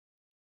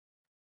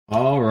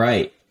All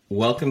right.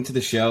 Welcome to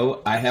the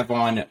show. I have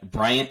on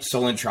Bryant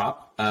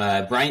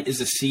Suellentrop. Bryant is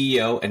the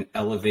CEO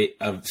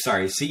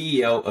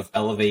of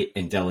Elevate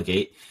and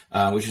Delegate,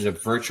 which is a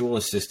virtual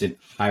assistant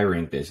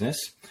hiring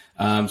business.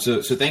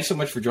 So thanks so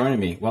much for joining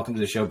me. Welcome to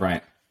the show,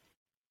 Bryant.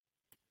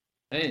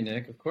 Hey,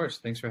 Nick. Of course.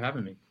 Thanks for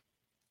having me.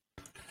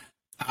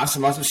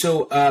 Awesome.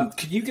 So,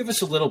 could you give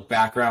us a little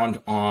background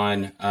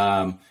on,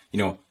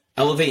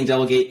 Elevate and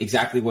Delegate,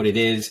 exactly what it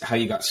is, how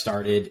you got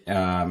started,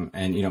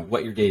 and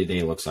what your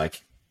day-to-day looks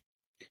like?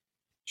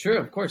 Sure,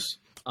 of course.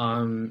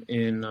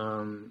 In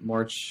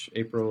March,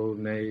 April,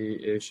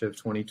 May-ish of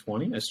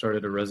 2020, I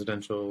started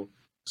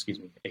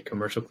a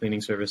commercial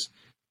cleaning service.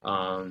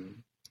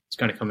 It's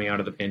kind of coming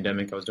out of the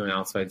pandemic. I was doing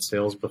outside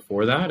sales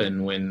before that,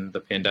 and when the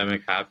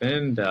pandemic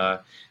happened,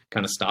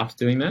 kind of stopped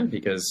doing that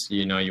because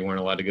you weren't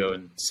allowed to go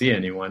and see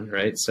anyone,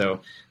 right? So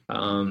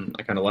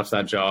I kind of left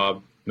that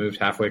job, moved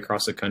halfway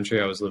across the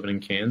country. I was living in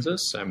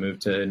Kansas. I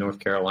moved to North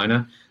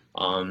Carolina.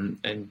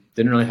 And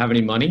didn't really have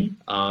any money,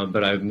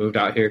 but I moved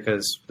out here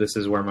because this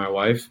is where my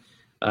wife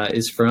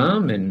is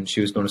from, and she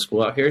was going to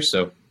school out here.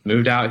 So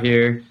moved out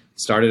here,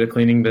 started a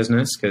cleaning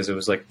business because it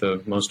was like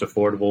the most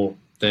affordable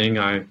thing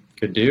I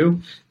could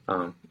do.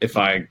 If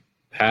I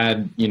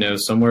had,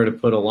 somewhere to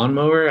put a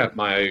lawnmower at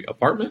my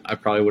apartment, I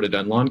probably would have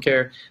done lawn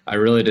care. I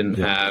really didn't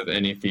have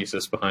any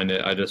thesis behind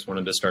it. I just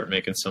wanted to start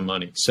making some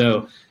money.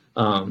 So,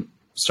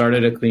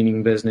 started a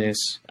cleaning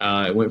business.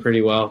 It went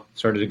pretty well,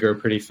 started to grow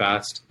pretty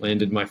fast,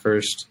 landed my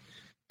first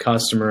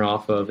customer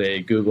off of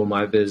a Google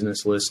My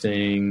Business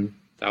listing.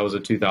 That was a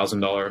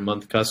 $2,000 a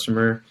month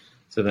customer.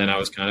 So then I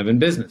was kind of in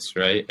business,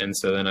 right? And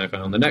so then I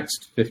found the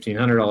next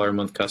 $1,500 a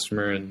month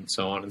customer and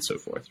so on and so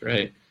forth,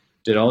 right?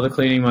 Did all the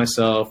cleaning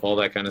myself, all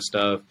that kind of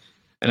stuff.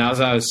 And as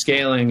I was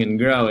scaling and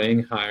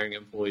growing, hiring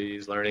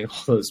employees, learning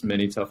all those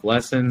many tough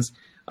lessons,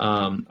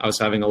 I was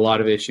having a lot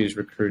of issues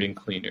recruiting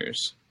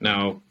cleaners.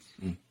 Now,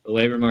 the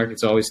labor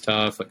market's always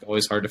tough,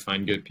 always hard to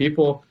find good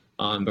people,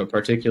 but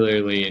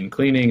particularly in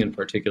cleaning and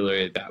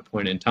particularly at that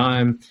point in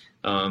time,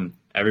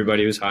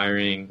 everybody was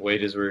hiring,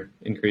 wages were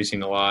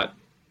increasing a lot.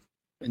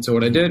 And so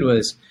what I did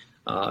was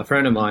a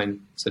friend of mine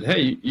said,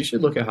 hey, you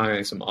should look at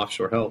hiring some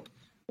offshore help.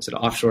 I said,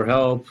 offshore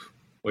help?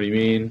 What do you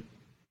mean?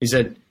 He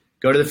said,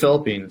 go to the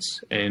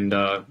Philippines and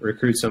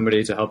recruit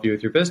somebody to help you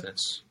with your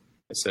business.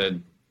 I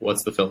said,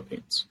 what's the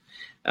Philippines?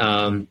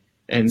 And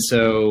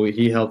so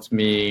he helped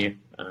me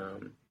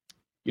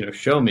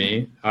show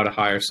me how to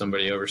hire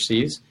somebody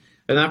overseas.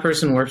 And that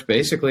person worked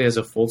basically as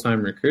a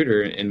full-time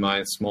recruiter in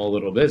my small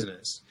little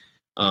business.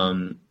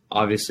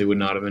 Obviously would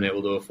not have been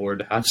able to afford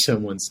to have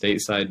someone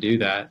stateside do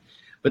that.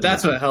 But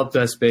that's what helped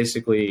us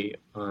basically,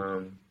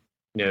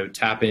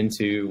 tap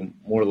into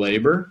more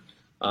labor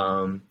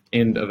and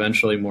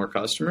eventually more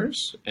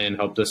customers, and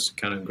helped us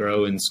kind of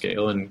grow and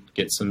scale and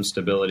get some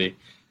stability.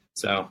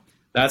 So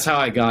that's how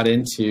I got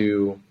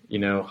into,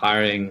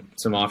 hiring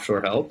some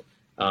offshore help.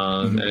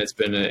 And it's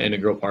been an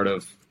integral part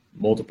of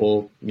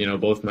multiple,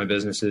 both my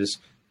businesses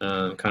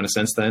kind of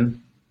since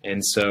then.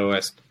 And so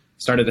I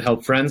started to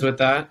help friends with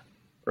that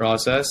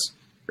process,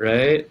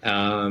 right?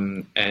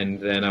 And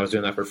then I was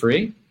doing that for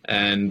free,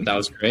 and that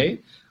was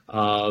great.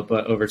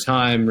 But over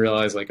time,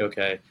 realized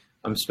okay,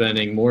 I'm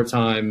spending more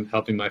time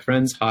helping my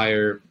friends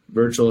hire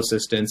virtual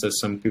assistants, as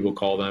some people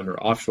call them, or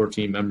offshore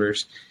team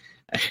members.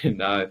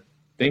 And I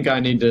think I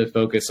need to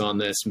focus on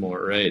this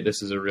more, right?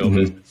 This is a real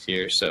business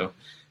here. So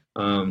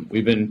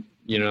we've been,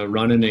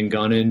 running and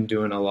gunning,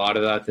 doing a lot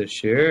of that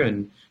this year,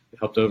 and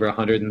helped over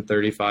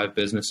 135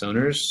 business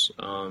owners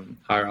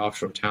hire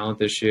offshore talent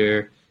this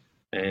year.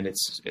 And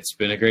it's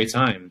been a great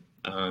time.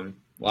 A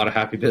lot of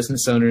happy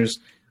business owners,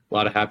 a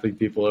lot of happy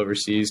people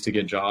overseas to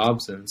get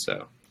jobs. And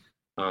so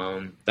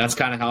that's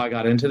kind of how I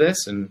got into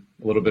this, and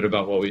a little bit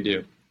about what we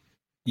do.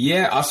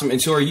 Yeah, awesome.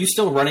 And so are you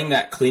still running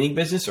that cleaning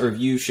business, or have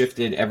you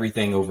shifted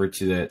everything over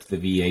to the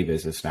VA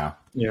business now?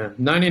 Yeah,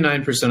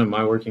 99% of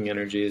my working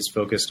energy is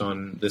focused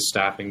on this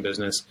staffing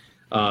business.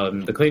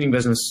 The cleaning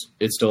business,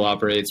 it still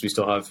operates. We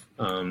still have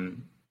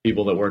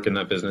people that work in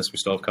that business. We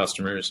still have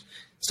customers.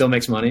 Still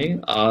makes money.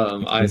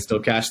 I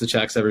still cash the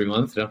checks every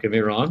month. Don't get me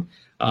wrong.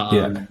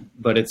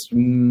 But it's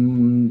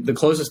the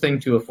closest thing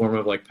to a form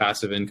of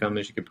passive income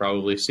as you could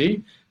probably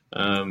see,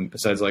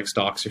 besides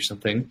stocks or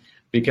something.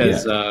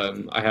 Because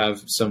I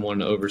have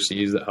someone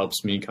overseas that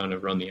helps me kind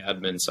of run the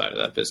admin side of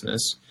that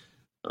business.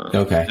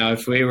 Now,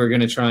 if we were going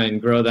to try and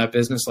grow that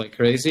business like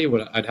crazy,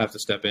 I'd have to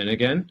step in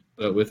again.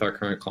 But with our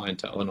current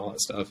clientele and all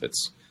that stuff,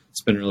 it's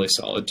been really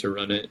solid to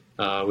run it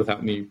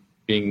without me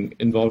being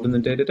involved in the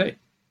day-to-day.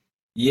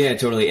 Yeah,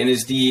 totally. And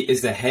is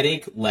the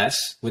headache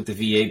less with the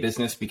VA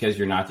business because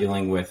you're not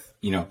dealing with,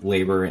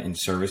 labor and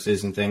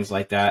services and things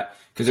like that?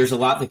 Because there's a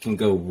lot that can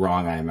go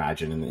wrong, I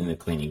imagine, in the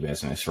cleaning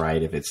business,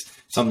 right? If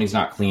something's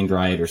not cleaned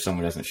right or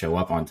someone doesn't show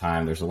up on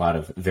time, there's a lot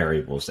of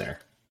variables there.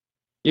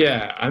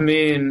 Yeah, I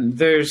mean,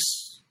 there's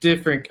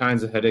different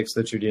kinds of headaches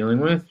that you're dealing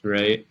with,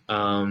 right?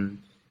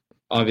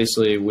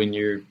 Obviously, when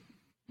you're,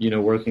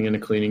 working in a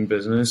cleaning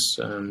business,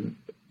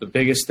 the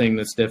biggest thing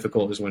that's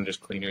difficult is when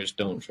just cleaners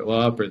don't show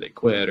up or they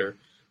quit or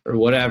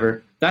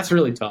whatever. That's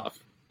really tough.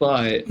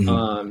 but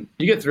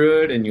you get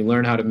through it and you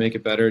learn how to make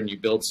it better and you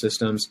build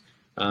systems.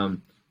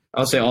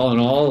 I'll say all in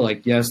all,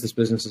 like, yes, this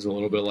business is a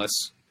little bit less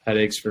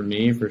headaches for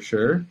me for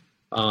sure.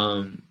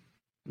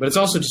 But it's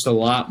also just a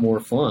lot more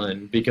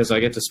fun because I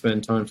get to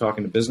spend time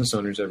talking to business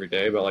owners every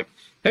day about like,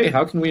 hey,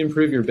 how can we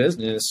improve your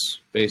business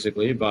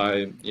basically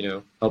by,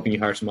 helping you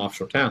hire some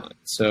offshore talent.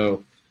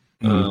 So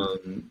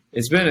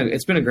it's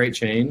been a great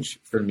change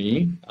for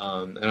me.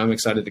 And I'm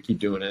excited to keep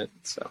doing it.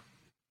 So.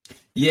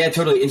 Yeah,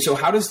 totally. And so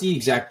how does the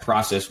exact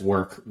process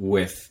work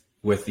with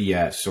the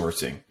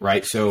sourcing,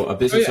 right? So a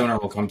business owner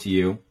will come to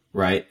you,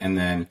 right? And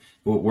then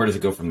where does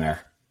it go from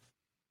there?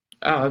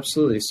 Oh,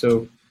 absolutely.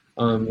 So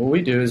what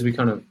we do is we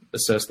kind of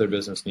assess their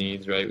business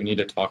needs, right? We need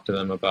to talk to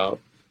them about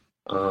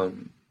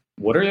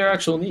what are your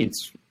actual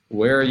needs?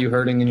 Where are you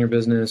hurting in your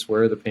business?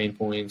 Where are the pain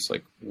points?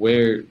 Like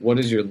what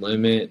is your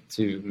limit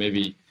to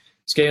maybe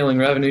scaling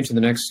revenue to the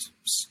next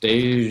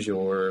stage,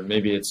 or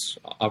maybe it's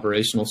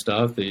operational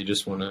stuff that you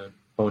just want to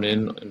hone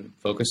in and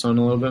focus on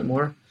a little bit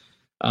more.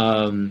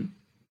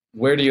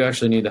 Where do you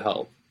actually need the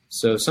help?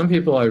 So some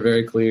people are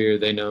very clear.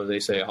 They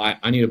say,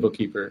 I need a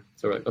bookkeeper.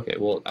 So we're like, okay,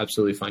 well,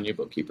 absolutely find you a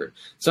bookkeeper.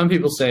 Some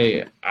people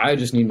say, I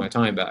just need my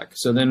time back.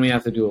 So then we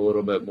have to do a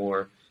little bit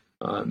more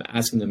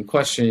asking them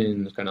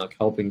questions, kind of like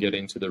helping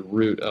getting to the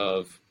root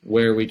of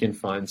where we can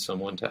find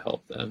someone to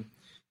help them.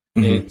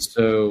 Mm-hmm. And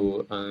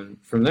so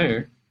from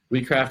there,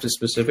 we craft a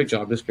specific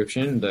job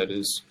description that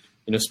is,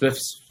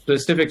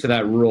 specific to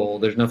that role.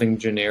 There's nothing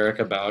generic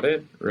about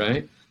it,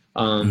 right?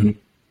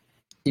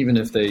 Even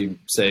if they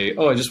say,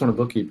 oh, I just want a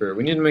bookkeeper,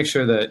 we need to make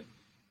sure that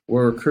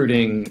we're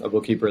recruiting a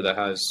bookkeeper that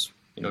has,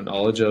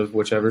 knowledge of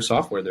whichever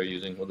software they're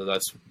using, whether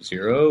that's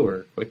Xero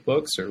or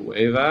QuickBooks or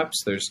Wave apps.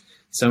 There's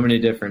so many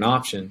different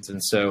options.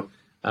 And so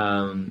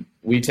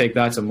we take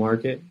that to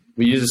market.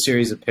 We use a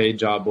series of paid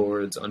job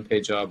boards,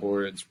 unpaid job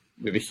boards.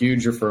 We have a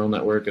huge referral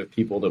network of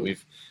people that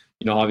we've,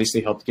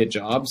 obviously helped get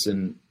jobs,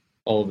 and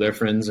all of their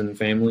friends and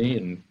family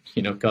and,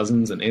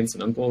 cousins and aunts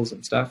and uncles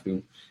and stuff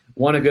who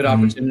want a good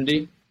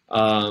opportunity.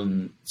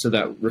 So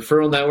that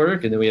referral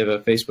network, and then we have a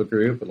Facebook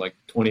group with like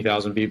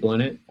 20,000 people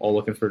in it, all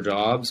looking for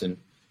jobs. And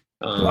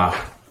wow.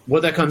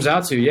 What that comes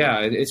out to,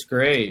 it's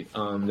great.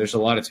 There's a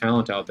lot of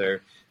talent out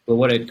there, but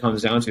what it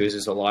comes down to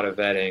is a lot of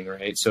vetting,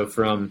 right? So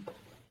from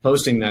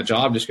posting that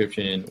job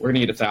description, we're going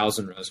to get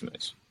 1,000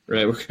 resumes,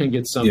 right? We're going to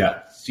get some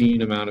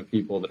obscene amount of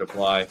people that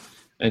apply.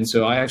 And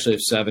so I actually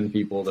have 7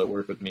 people that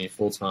work with me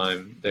full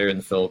time there in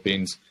the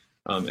Philippines,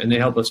 and they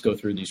help us go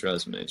through these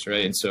resumes,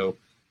 right? And so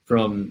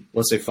from,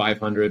 let's say,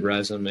 500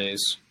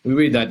 resumes, we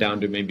weed that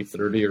down to maybe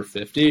 30 or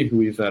 50 who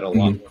we've vet a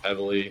lot more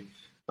heavily.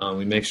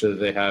 We make sure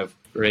that they have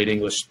great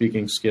English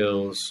speaking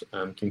skills,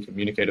 can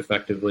communicate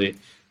effectively,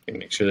 and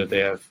make sure that they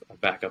have a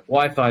backup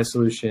Wi-Fi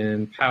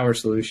solution, power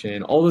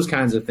solution, all those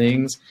kinds of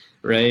things,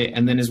 right?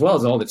 And then as well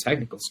as all the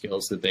technical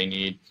skills that they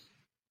need.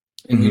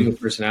 And do a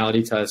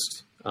personality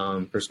test,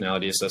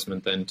 personality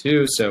assessment then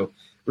too. So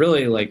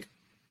really like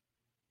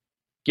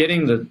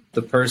getting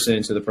the person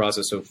into the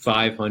process of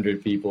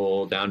 500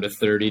 people down to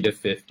 30 to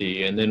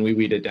 50, and then we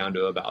weed it down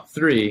to about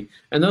 3.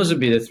 And those would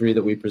be the 3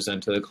 that we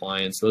present to the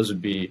clients. Those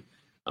would be,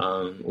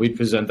 we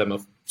present them a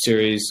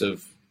series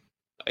of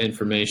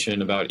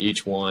information about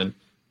each one,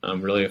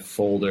 really a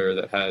folder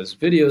that has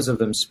videos of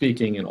them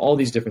speaking and all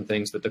these different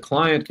things that the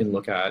client can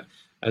look at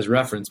as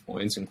reference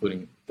points,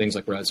 including things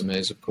like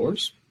resumes, of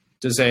course,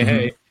 to say,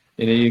 hey,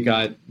 you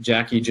got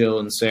Jackie, Jill,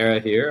 and Sarah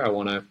here. I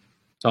want to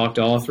talk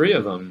to all 3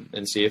 of them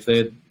and see if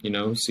they,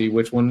 see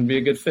which one would be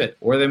a good fit.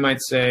 Or they might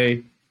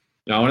say,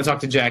 I want to talk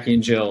to Jackie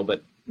and Jill,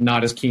 but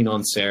not as keen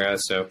on Sarah.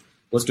 So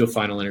let's do a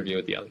final interview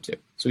with the other 2.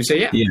 So we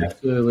say,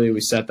 absolutely.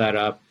 We set that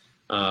up.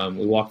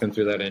 We walk them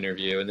through that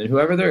interview, and then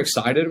whoever they're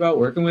excited about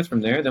working with from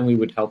there, then we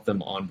would help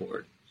them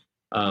onboard.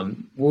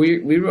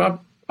 We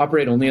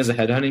operate only as a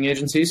headhunting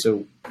agency,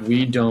 so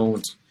we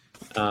don't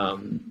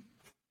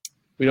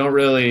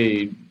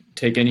really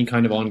take any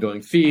kind of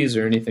ongoing fees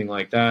or anything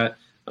like that.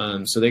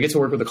 So they get to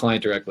work with the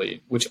client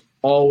directly, which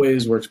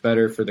always works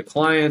better for the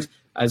client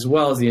as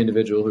well as the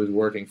individual who's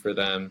working for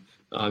them.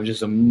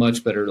 Just a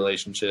much better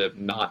relationship,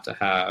 not to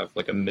have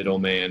like a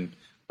middleman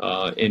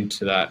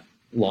into that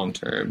long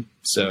term.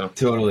 So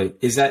totally.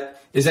 Is that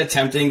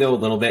tempting though a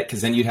little bit?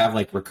 Because then you'd have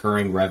like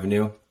recurring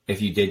revenue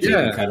if you did take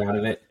a cut out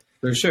of it.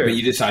 For sure. But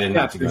you decided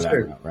not to go that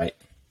route, right?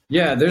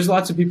 Yeah, there's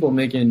lots of people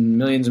making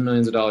millions and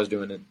millions of dollars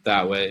doing it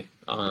that way.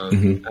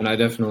 And I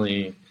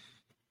definitely,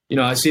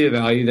 I see the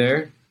value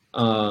there.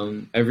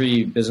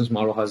 Every business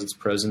model has its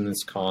pros and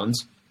its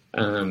cons.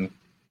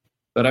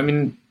 But I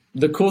mean,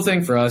 the cool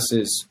thing for us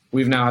is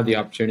we've now had the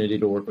opportunity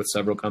to work with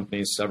several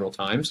companies several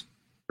times,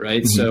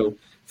 right? So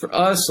for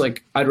us,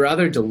 like, I'd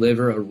rather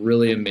deliver a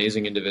really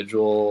amazing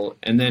individual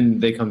and then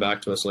they come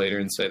back to us later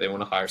and say they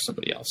want to hire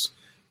somebody else,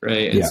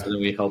 right? And so then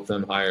we help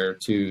them hire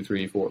 2,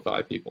 3, 4,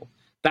 5 people.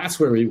 That's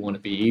where we want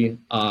to be.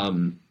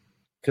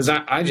 Because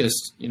I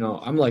just,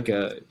 I'm like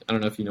I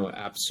don't know if you know what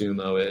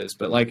AppSumo is,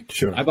 but like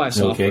I buy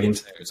software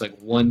there. It's like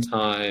one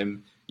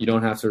time, you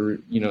don't have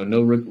to,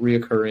 no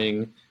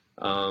reoccurring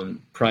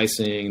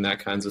pricing, that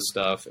kinds of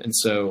stuff. And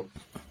so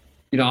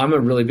I'm a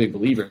really big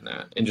believer in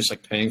that, and just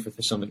like paying for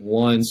something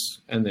once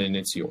and then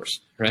it's yours,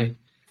 right?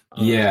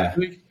 Yeah.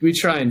 We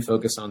try and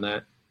focus on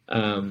that.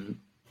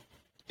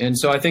 And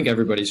so I think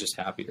everybody's just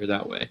happier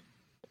that way.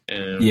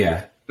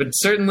 Yeah. But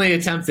certainly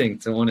attempting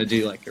to want to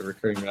do like a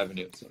recurring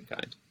revenue of some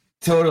kind.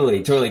 Totally.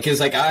 Because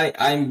like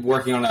I'm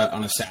working on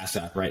a SaaS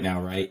app right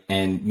now, right?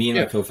 And me and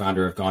my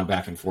co-founder have gone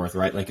back and forth,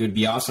 right? Like it would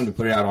be awesome to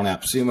put it out on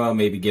AppSumo,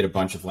 maybe get a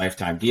bunch of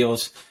lifetime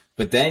deals,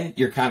 but then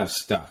you're kind of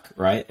stuck,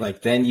 right?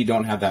 Like then you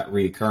don't have that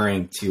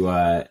reoccurring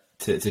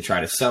to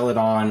try to sell it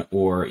on,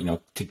 or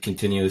to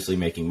continuously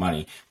making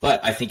money.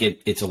 But I think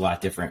it's a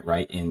lot different,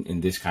 right, in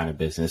this kind of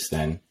business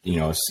than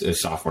a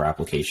software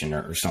application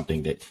or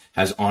something that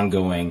has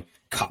ongoing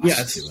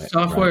costs to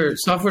it.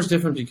 Software's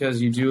different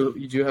because you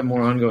do have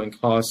more ongoing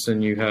costs,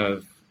 and you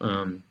have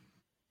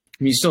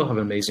you still have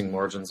amazing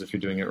margins if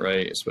you're doing it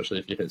right, especially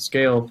if you hit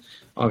scale,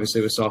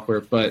 obviously with software.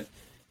 But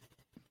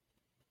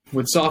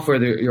with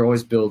software, you're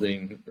always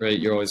building, right?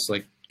 You're always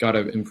like got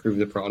to improve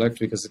the product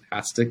because it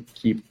has to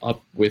keep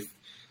up with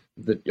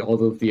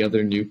all of the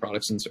other new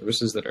products and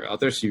services that are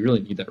out there. So you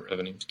really need that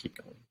revenue to keep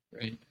going,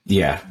 right?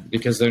 Yeah.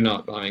 Because they're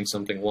not buying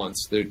something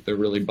once; they're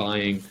really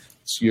buying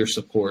your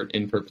support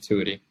in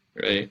perpetuity,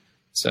 right?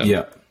 So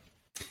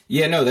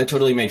yeah, no, that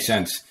totally makes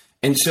sense.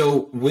 And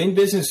so when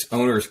business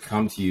owners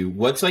come to you,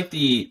 what's like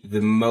the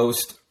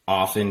most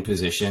often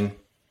position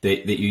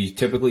that you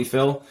typically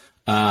fill?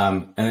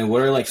 And then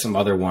what are like some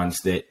other ones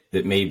that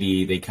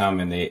maybe they come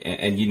and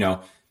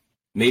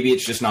maybe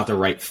it's just not the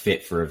right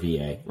fit for a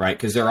VA, right?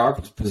 Because there are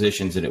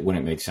positions that it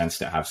wouldn't make sense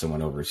to have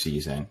someone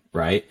overseas in,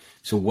 right?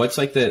 So what's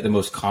like the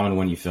most common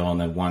one you fill, and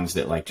then ones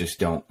that like just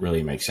don't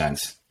really make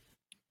sense?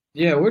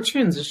 Yeah, we're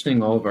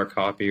transitioning all of our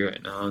copy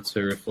right now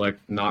to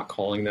reflect not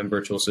calling them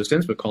virtual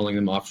assistants, but calling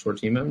them offshore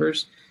team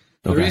members.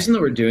 The reason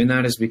that we're doing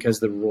that is because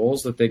the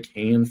roles that they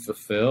can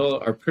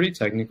fulfill are pretty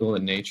technical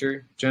in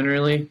nature,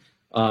 generally.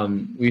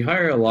 We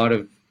hire a lot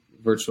of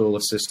virtual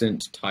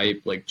assistant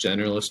type, like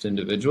generalist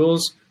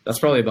individuals. That's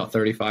probably about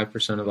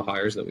 35% of the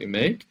hires that we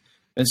make.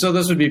 And so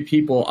those would be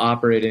people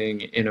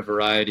operating in a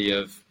variety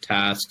of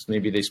tasks.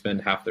 Maybe they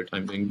spend half their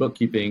time doing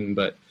bookkeeping,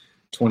 but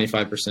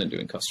 25%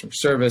 doing customer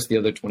service. The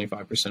other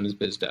 25% is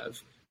biz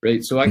dev, right?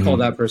 So I call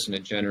that person a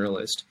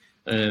generalist.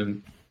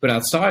 But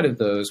outside of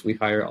those, we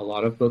hire a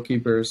lot of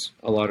bookkeepers,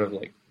 a lot of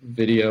like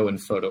video and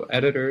photo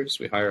editors.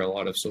 We hire a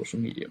lot of social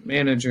media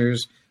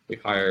managers. We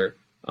hire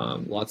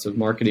lots of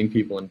marketing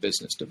people and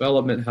business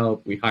development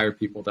help. We hire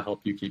people to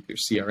help you keep your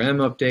CRM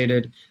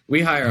updated.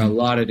 We hire a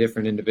lot of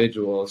different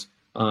individuals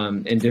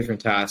in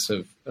different tasks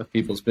of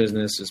people's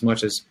business, as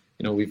much as,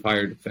 we've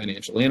hired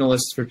financial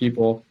analysts for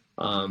people.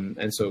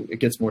 And so it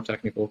gets more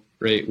technical,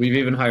 right? We've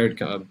even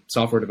hired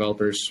software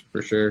developers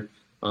for sure.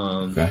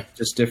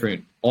 Just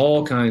different,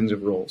 all kinds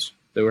of roles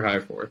that we're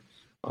hired for.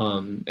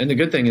 And the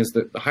good thing is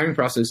that the hiring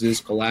process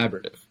is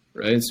collaborative,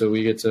 right? So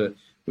we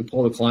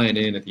pull the client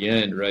in at the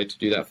end, right, to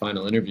do that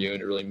final interview and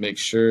to really make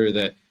sure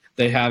that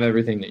they have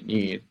everything they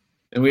need.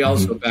 And we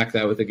also back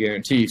that with a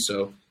guarantee.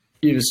 So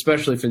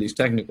especially for these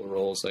technical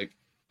roles, like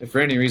if for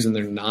any reason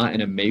they're not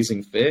an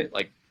amazing fit,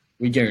 like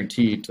we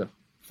guarantee to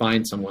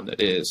find someone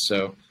that is.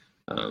 So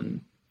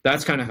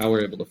that's kind of how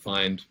we're able to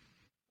find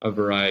a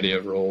variety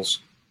of roles.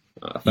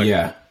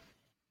 Yeah,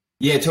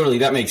 totally.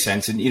 That makes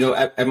sense. And,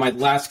 at my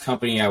last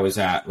company I was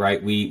at,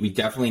 right, we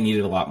definitely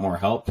needed a lot more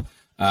help.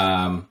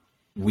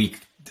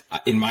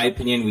 In my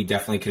opinion, we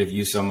definitely could have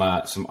used some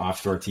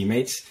offshore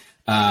teammates.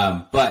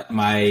 But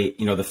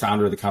the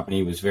founder of the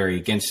company was very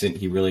against it.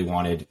 He really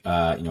wanted,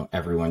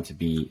 everyone to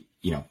be,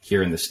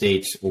 here in the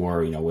States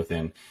or,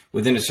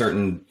 within a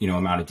certain,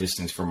 amount of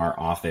distance from our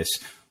office.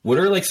 What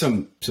are like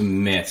some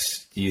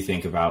myths do you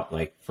think about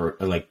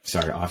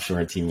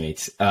offshore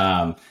teammates,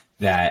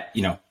 that,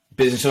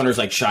 business owners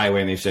like shy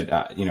away and they've said,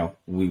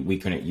 we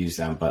couldn't use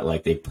them, but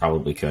like they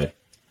probably could?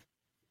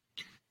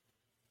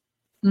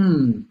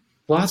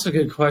 Lots of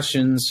good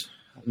questions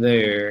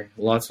there.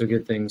 Lots of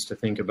good things to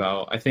think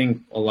about. I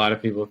think a lot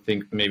of people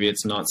think maybe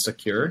it's not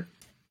secure.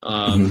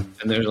 And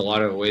there's a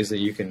lot of ways that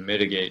you can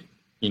mitigate,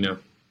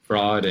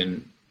 fraud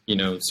and,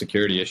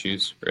 security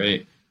issues,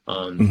 right?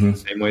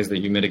 Same ways that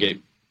you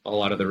mitigate a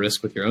lot of the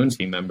risk with your own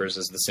team members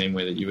is the same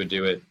way that you would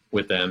do it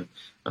with them.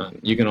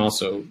 You can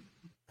also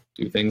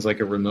do things like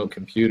a remote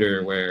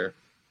computer where,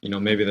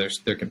 maybe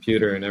their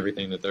computer and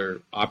everything that they're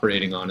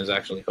operating on is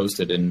actually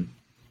hosted in,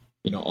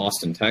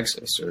 Austin,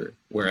 Texas or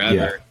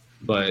wherever,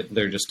 but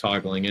they're just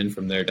toggling in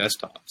from their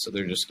desktop. So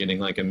they're just getting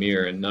like a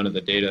mirror and none of the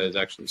data is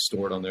actually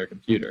stored on their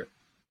computer.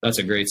 That's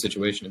a great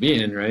situation to be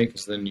in, right?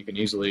 Because then you can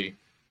easily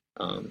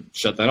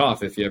shut that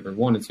off if you ever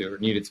wanted to or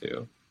needed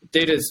to.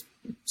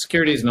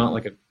 Security is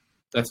not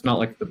that's not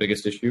like the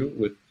biggest issue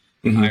with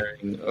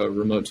hiring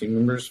remote team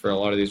members for a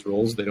lot of these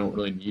roles. They don't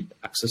really need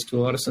access to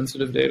a lot of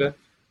sensitive data.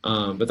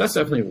 But that's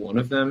definitely one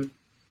of them.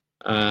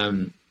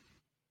 I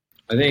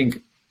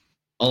think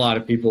a lot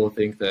of people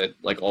think that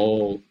like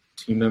all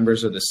team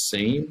members are the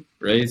same,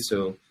 right?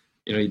 So,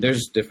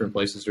 there's different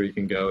places where you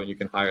can go and you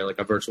can hire like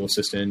a virtual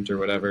assistant or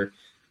whatever.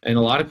 And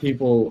a lot of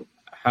people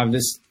have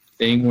this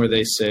thing where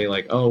they say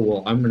like, oh,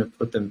 well, I'm going to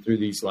put them through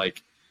these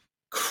like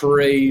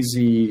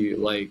crazy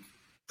like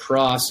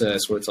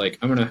process where it's like,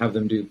 I'm going to have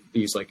them do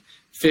these like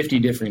 50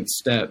 different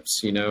steps,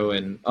 you know,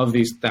 and of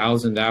these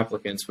 1,000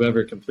 applicants,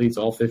 whoever completes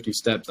all 50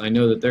 steps, I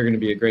know that they're going to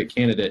be a great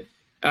candidate.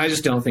 And I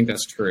just don't think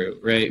that's true,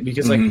 right?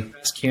 Because like the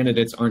best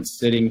candidates aren't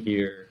sitting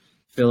here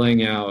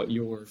filling out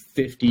your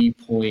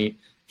 50-point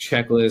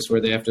checklist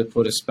where they have to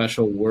put a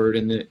special word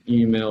in the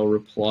email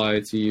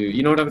reply to you.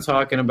 You know what I'm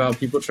talking about?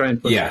 People try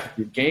and put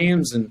through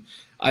games, and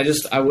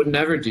I would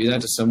never do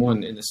that to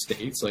someone in the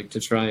States, like to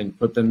try and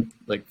put them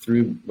like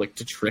through, like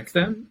to trick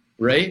them,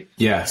 right?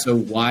 Yeah. So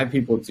why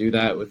people do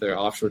that with their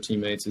offshore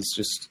teammates is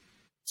just,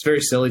 it's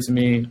very silly to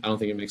me. I don't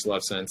think it makes a lot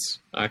of sense.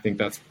 I think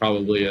that's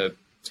probably a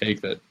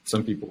take that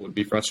some people would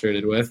be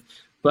frustrated with.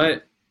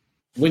 But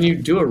when you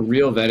do a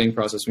real vetting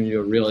process, when you do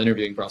a real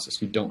interviewing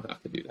process, you don't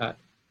have to do that.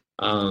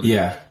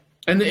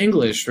 And the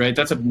English, right?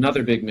 That's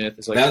another big myth.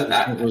 It's like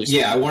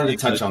I wanted to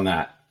touch on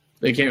that.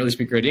 They can't really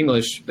speak great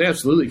English. They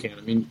absolutely can.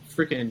 I mean,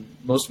 freaking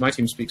most of my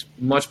team speaks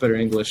much better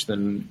English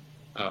than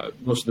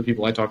most of the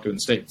people I talk to in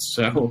the States.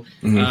 So,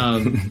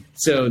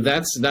 so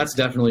that's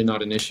definitely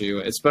not an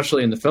issue,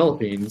 especially in the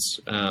Philippines.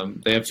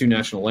 They have two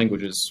national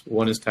languages.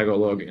 One is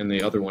Tagalog, and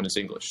the other one is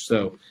English.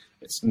 So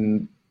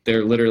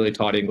they're literally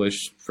taught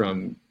English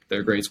from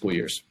their grade school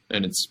years,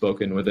 and it's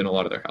spoken within a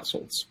lot of their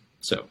households.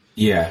 So,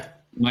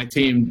 my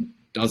team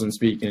doesn't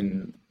speak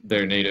in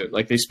their native,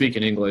 like they speak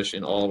in English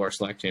in all of our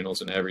Slack channels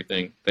and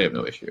everything. They have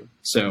no issue.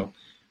 So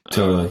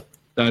totally,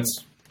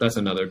 that's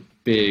another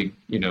big,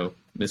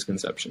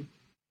 misconception.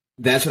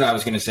 That's what I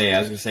was going to say. I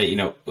was going to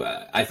say,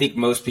 I think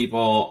most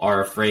people are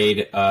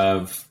afraid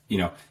of,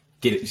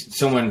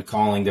 someone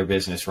calling their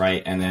business,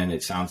 right? And then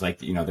it sounds like,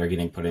 they're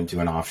getting put into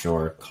an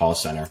offshore call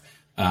center,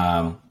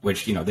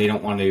 which, they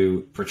don't want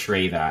to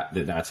portray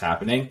that's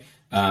happening.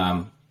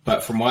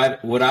 But from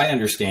what I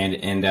understand,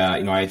 and,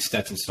 I had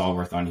Stetson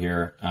Stallworth on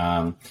here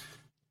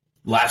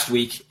last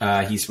week.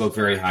 He spoke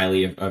very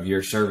highly of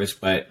your service,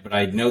 but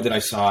I know that I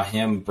saw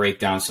him break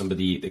down some of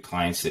the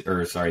clients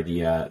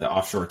the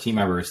offshore team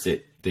members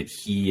that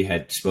he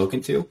had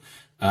spoken to.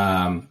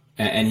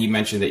 And he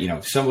mentioned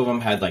that, some of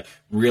them had like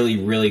really,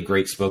 really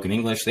great spoken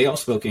English. They all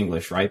spoke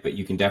English, right? But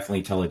you can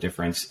definitely tell a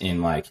difference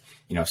in like,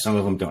 some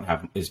of them don't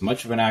have as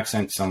much of an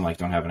accent. Some like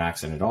don't have an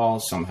accent at all.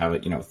 Some have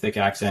a, thick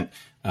accent.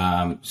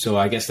 So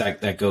I guess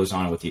that goes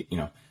on with,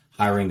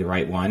 hiring the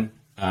right one,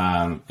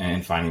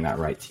 and finding that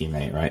right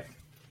teammate, right?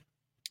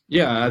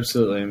 Yeah,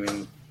 absolutely. I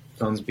mean,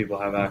 tons of people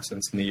have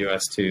accents in the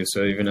U.S. too.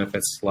 So even if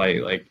it's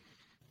slight, like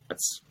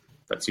that's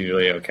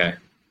usually okay.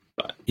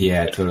 But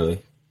yeah,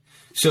 totally.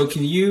 So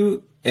can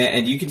you,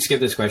 and you can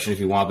skip this question if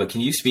you want, but can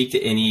you speak to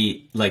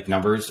any like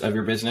numbers of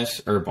your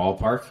business or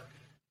ballpark?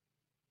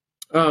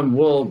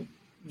 Well,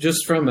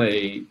 just from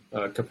a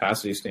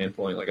capacity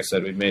standpoint, like I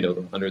said, we've made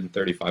over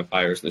 135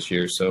 hires this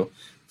year. So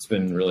it's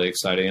been really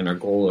exciting. And our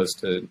goal is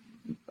to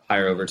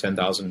hire over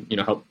 10,000,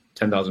 help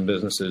 10,000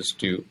 businesses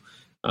to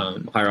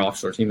hire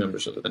offshore team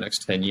members over the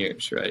next 10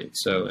 years, right?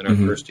 So in our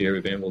first year,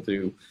 we've been able to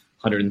do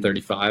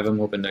 135. I'm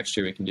hoping next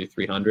year we can do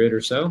 300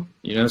 or so,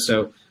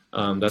 so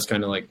that's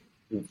kind of like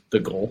the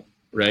goal,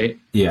 right?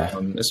 Yeah.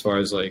 As far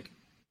as like,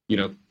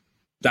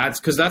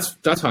 that's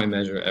how I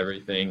measure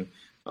everything.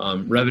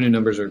 Revenue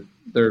numbers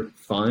they're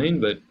fine,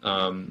 but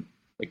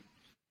like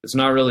it's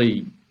not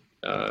really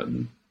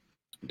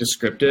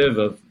descriptive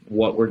of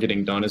what we're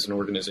getting done as an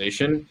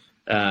organization.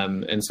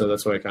 And so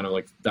that's what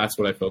that's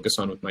what I focus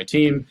on with my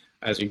team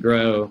as we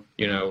grow,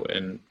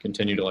 and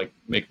continue to like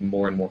make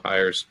more and more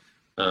hires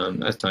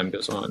as time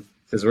goes on,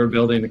 because we're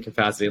building the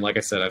capacity. And like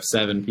I said, I have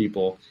 7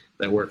 people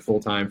that work full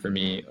time for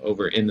me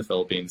over in the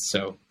Philippines.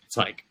 So it's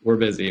like, we're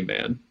busy,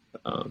 man.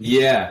 But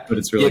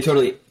it's really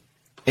totally.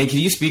 And can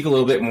you speak a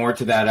little bit more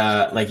to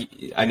that? Like,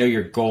 I know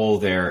your goal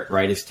there,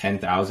 right, is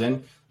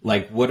 10,000.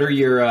 Like, what are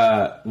you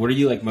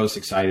like most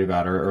excited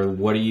about, or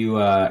what are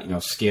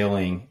you,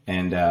 scaling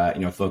and,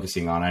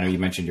 focusing on? I know you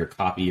mentioned your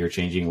copy, you're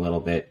changing a little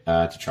bit,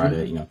 to try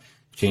to,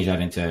 change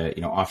that into,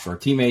 offshore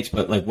teammates,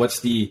 but like, what's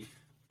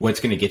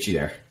going to get you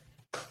there?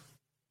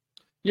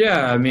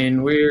 Yeah, I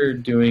mean, we're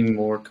doing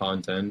more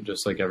content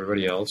just like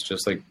everybody else,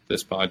 just like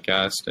this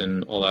podcast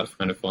and all that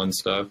kind of fun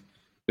stuff.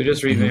 We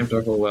just revamped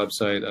our whole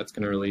website. That's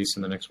going to release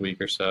in the next week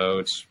or so.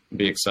 It's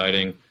be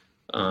exciting.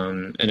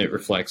 And it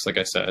reflects, like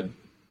I said,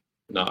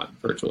 not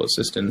virtual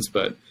assistants,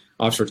 but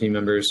offshore team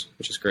members,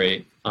 which is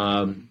great.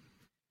 And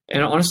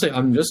honestly,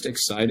 I'm just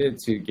excited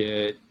to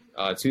get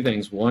 2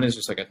 things. One is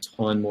just like a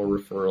ton more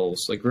referrals.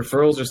 Like,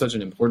 referrals are such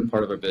an important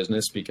part of our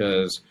business,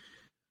 because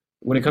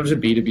when it comes to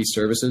B2B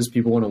services,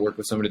 people want to work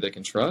with somebody they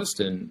can trust.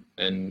 And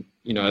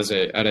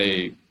at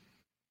a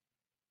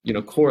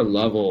core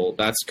level,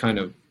 that's kind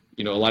of,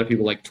 a lot of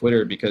people like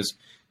Twitter, because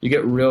you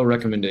get real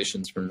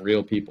recommendations from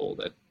real people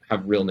that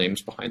have real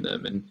names behind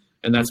them.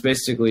 And that's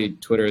basically,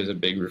 Twitter is a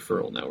big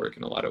referral network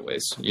in a lot of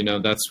ways.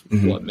 That's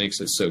what makes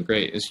it so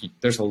great, is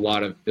there's a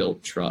lot of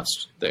built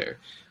trust there.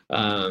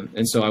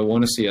 And so I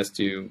want to see us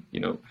do,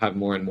 have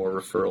more and more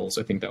referrals.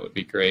 I think that would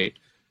be great,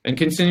 and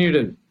continue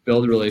to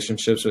build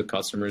relationships with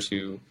customers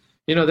who,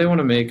 they want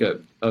to make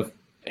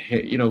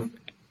you know,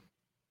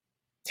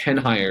 10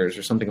 hires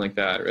or something like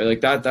that, right?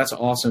 Like that's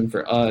awesome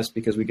for us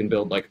because we can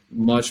build like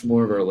much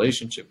more of a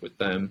relationship with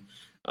them,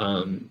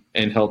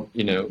 and help,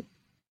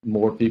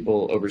 more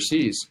people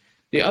overseas.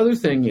 The other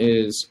thing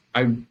is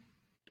I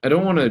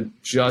don't want to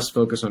just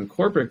focus on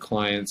corporate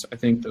clients. I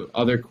think the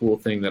other cool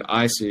thing that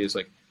I see is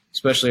like,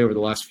 especially over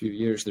the last few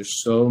years,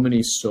 there's so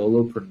many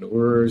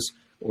solopreneurs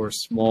or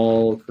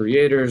small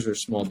creators or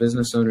small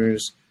business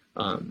owners,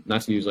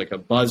 not to use like a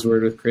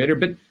buzzword with creator,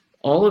 but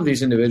all of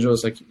these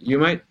individuals, like you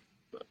might,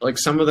 like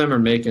some of them are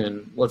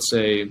making, let's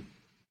say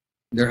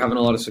they're having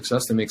a lot of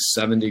success. They make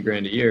 70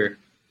 grand a year,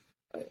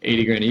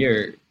 80 grand a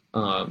year,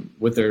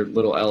 with their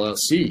little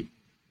LLC.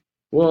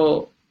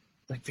 Well,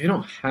 like they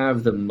don't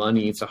have the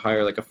money to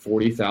hire like a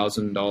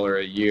 $40,000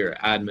 a year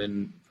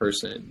admin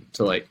person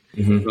to like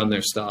run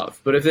their stuff.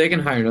 But if they can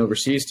hire an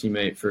overseas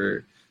teammate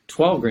for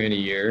 12 grand a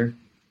year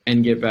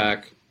and get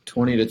back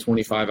 20 to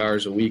 25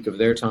 hours a week of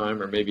their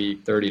time, or maybe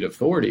 30 to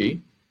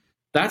 40,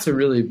 that's a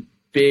really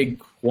big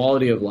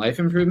quality of life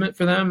improvement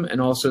for them,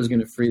 and also is going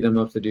to free them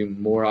up to do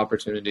more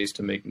opportunities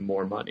to make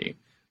more money.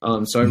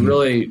 So I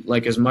really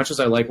like, as much as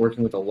I like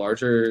working with the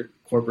larger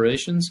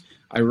corporations,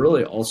 I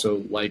really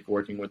also like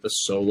working with the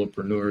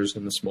solopreneurs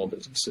and the small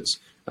businesses,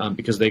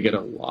 because they get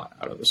a lot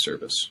out of the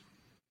service.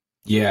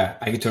 Yeah,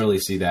 I could totally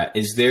see that.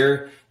 Is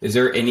there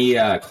any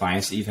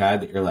clients that you've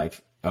had that you're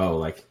like, oh,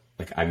 like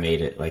I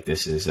made it, like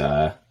this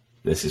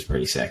is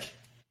pretty sick?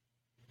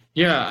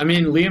 Yeah, I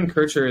mean, Liam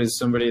Kircher is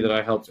somebody that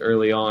I helped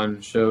early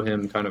on, show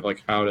him kind of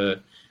like how to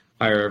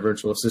hire a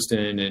virtual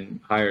assistant and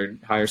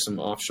hire some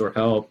offshore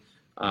help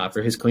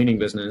for his cleaning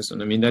business.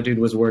 And I mean, that dude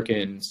was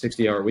working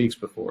 60-hour weeks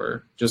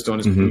before just on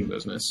his cleaning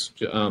business.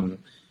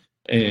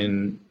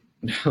 And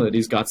now that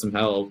he's got some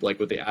help, like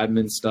with the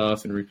admin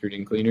stuff and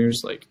recruiting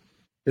cleaners, like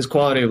his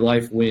quality of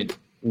life went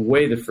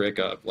way the frick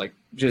up, like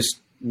just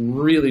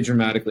really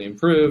dramatically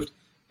improved.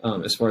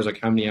 As far as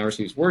like how many hours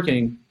he was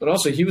working, but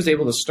also he was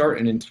able to start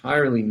an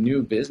entirely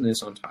new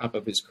business on top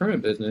of his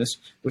current business,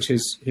 which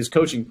is his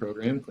coaching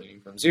program, Cleaning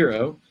from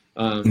Zero,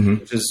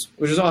 which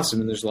is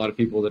awesome. And there's a lot of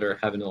people that are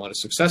having a lot of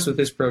success with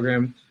this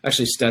program.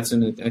 Actually,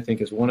 Stetson, I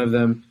think, is one of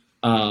them.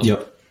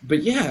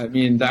 But yeah, I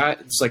mean,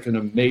 that's like an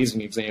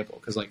amazing example,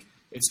 because like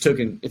it's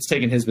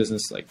taken his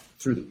business like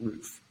through the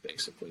roof,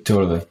 basically.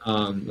 Totally.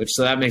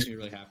 So that makes me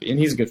really happy, and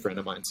he's a good friend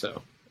of mine,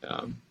 so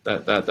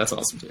that's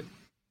awesome too.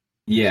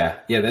 Yeah,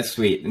 that's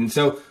sweet. And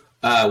so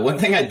one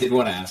thing I did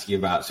want to ask you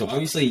about, so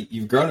obviously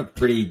you've grown a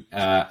pretty,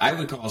 I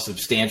would call a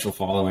substantial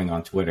following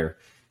on Twitter.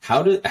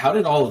 How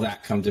did all of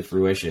that come to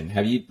fruition?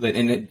 Have you,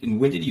 and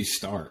when did you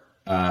start,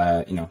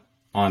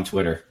 on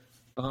Twitter?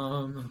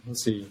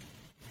 Let's see.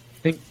 I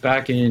think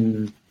back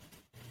in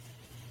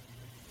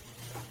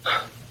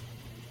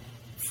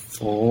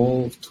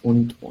fall of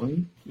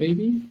 2020,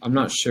 maybe? I'm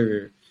not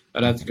sure.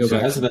 I'd have to go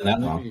back. It hasn't been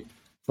that long.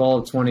 Fall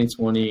of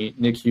 2020,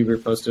 Nick Huber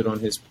posted on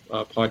his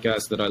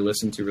podcast that I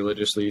listen to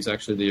religiously. He's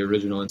actually the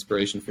original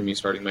inspiration for me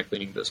starting my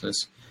cleaning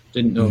business.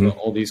 Didn't know about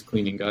all these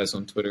cleaning guys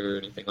on Twitter or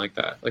anything like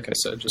that. Like I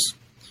said, just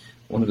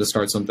wanted to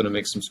start something to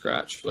make some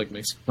scratch, like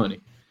make some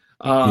money.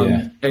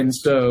 And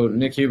so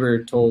Nick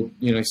Huber told,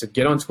 he said,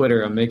 get on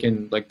Twitter. I'm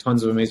making like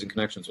tons of amazing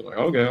connections. I'm like,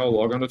 okay, I'll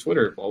log on to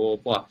Twitter, blah, blah,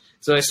 blah.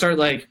 So I started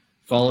like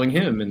following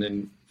him, and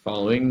then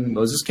following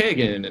Moses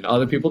Kagan and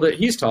other people that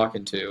he's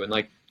talking to, and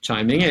like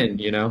chiming in,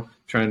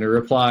 trying to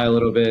reply a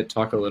little bit,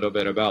 talk a little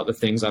bit about the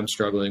things I'm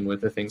struggling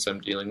with, the things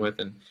I'm dealing with.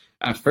 And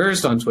at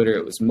first on Twitter,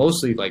 it was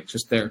mostly like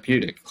just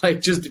therapeutic,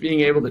 like just being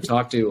able to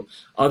talk to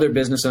other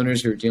business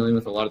owners who are dealing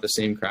with a lot of the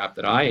same crap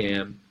that I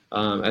am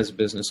as a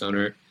business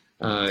owner.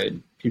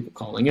 People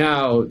calling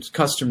out,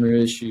 customer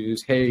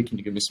issues. Hey, can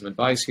you give me some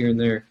advice here and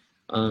there?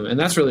 And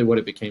that's really what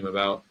it became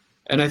about.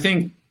 And I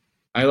think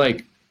I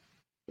like,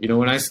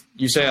 when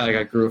you say like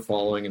I grew a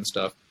following and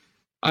stuff,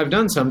 I've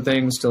done some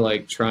things to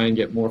like try and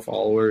get more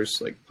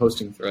followers, like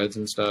posting threads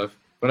and stuff.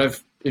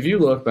 But if you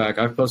look back,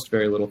 I've posted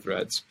very little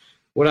threads.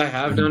 What I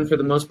have done for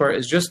the most part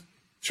is just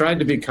tried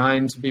to be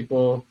kind to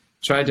people,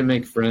 tried to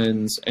make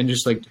friends, and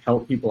just like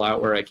help people out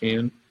where I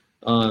can.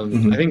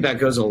 I think that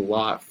goes a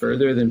lot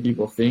further than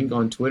people think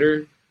on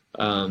Twitter,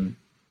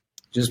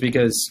 just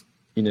because,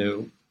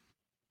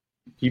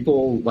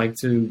 people like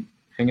to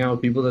hang out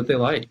with people that they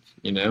like,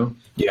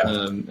 Yeah.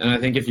 And I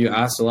think if you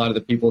ask a lot of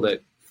the people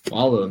that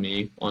follow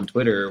me on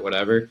Twitter or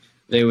whatever,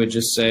 they would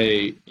just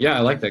say, yeah, I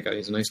like that guy.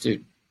 He's a nice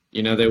dude.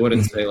 They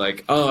wouldn't say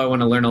like, oh, I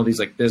want to learn all these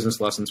like business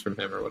lessons from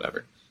him or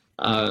whatever.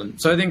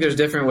 So I think there's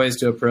different ways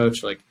to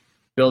approach like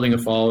building a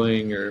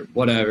following or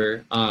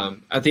whatever.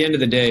 At the end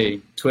of the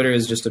day, Twitter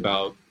is just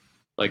about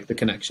like the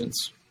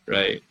connections,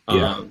 right?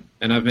 And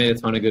I've made a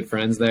ton of good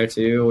friends there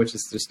too, which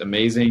is just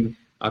amazing.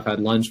 I've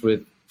had lunch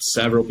with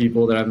several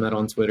people that I've met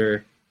on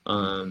Twitter.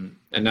 And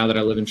now that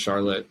I live in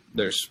Charlotte,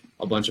 there's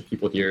a bunch of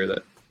people here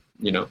that,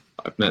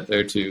 I've met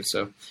there too.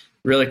 So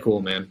really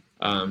cool, man.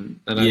 And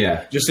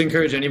I just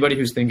encourage anybody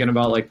who's thinking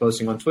about like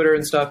posting on Twitter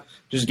and stuff,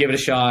 just give it a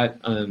shot.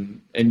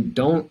 And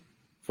don't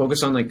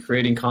focus on like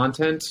creating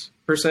content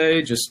per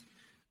se, just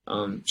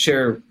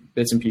share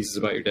bits and pieces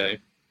about your day,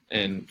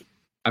 and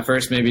at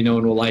first maybe no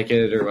one will like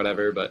it or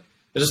whatever, but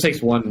it just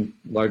takes one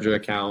larger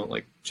account,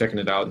 like checking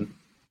it out and,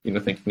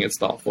 thinking it's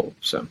thoughtful.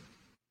 So.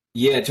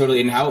 Yeah,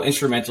 totally. And how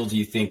instrumental do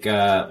you think,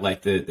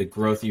 like the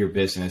growth of your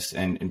business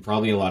and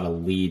probably a lot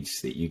of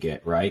leads that you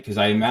get, right? Because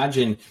I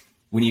imagine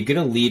when you get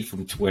a lead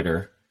from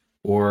Twitter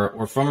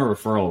or from a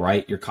referral,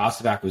 right, your cost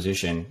of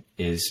acquisition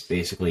is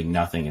basically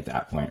nothing at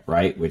that point,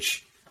 right?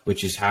 Which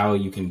is how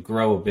you can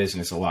grow a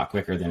business a lot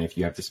quicker than if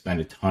you have to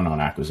spend a ton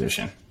on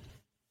acquisition.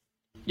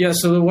 Yeah,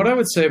 so what I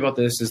would say about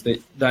this is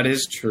that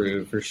is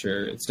true for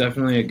sure. It's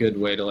definitely a good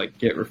way to like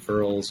get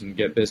referrals and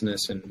get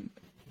business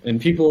and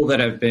people that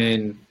have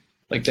been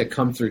like that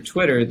come through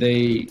Twitter,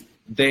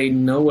 they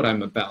know what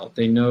I'm about.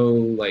 They know,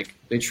 like,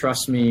 they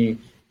trust me.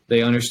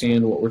 They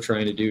understand what we're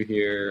trying to do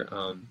here.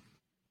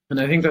 And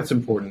I think that's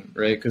important,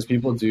 right? Because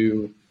people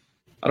do,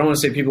 I don't want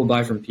to say people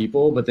buy from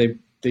people, but they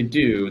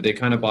do. They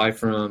kind of buy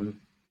from,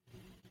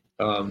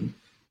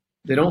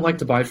 they don't like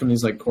to buy from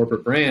these like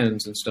corporate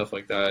brands and stuff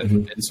like that.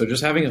 Mm-hmm. And so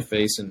just having a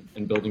face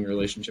and building a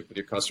relationship with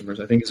your customers,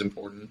 I think is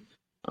important.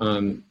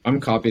 I'm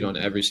copied on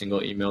every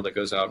single email that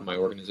goes out in my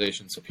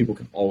organization, so people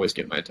can always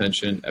get my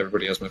attention.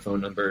 Everybody has my phone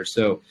number.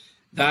 So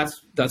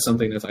that's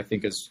something that I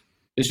think is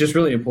just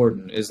really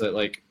important, is that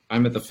like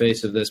I'm at the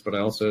face of this, but I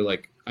also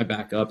like I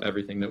back up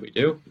everything that we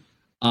do.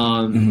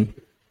 Mm-hmm.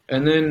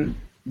 And then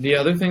the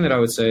other thing that I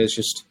would say is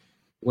just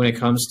when it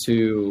comes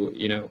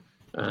to,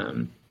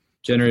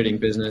 generating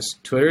business,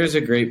 Twitter is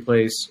a great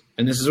place.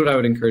 And this is what I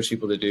would encourage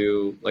people to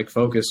do, like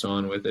focus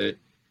on with it.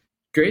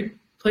 Great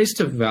place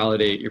to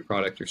validate your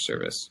product or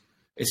service.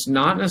 It's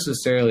not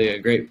necessarily a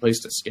great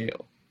place to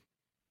scale.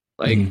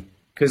 Like,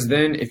 because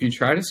then if you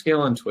try to scale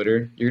on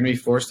Twitter, you're going to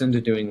be forced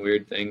into doing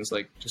weird things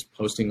like just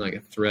posting like a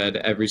thread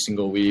every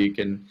single week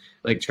and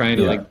like trying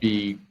to like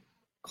be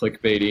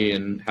clickbaity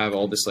and have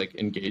all this like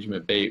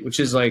engagement bait, which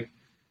is like,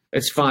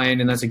 it's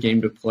fine. And that's a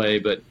game to play,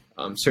 but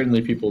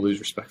certainly people lose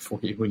respect for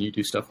you when you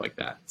do stuff like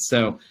that.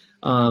 So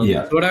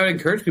what I would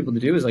encourage people to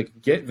do is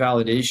like get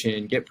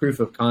validation, get proof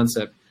of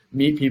concept,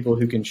 meet people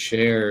who can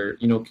share,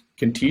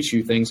 can teach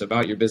you things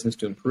about your business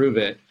to improve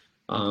it.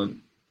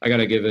 I got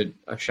to give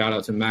a shout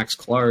out to Max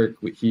Clark.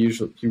 He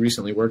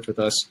recently worked with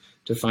us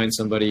to find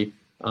somebody,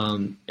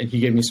 and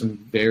he gave me some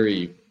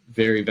very,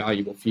 very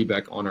valuable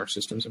feedback on our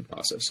systems and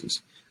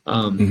processes.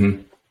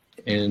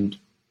 And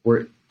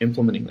we're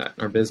implementing that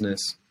in our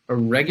business. A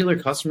regular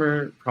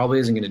customer probably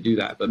isn't going to do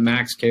that, but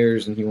Max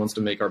cares and he wants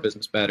to make our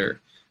business better.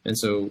 And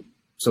so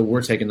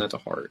we're taking that to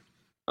heart.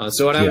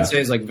 So what I would say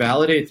is like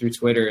validate through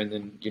Twitter, and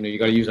then, you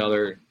got to use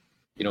other,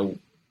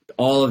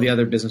 all of the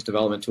other business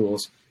development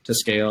tools to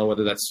scale,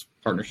 whether that's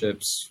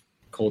partnerships,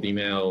 cold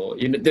email,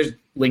 there's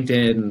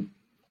LinkedIn,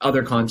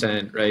 other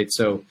content, right?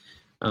 So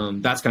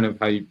that's kind of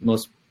how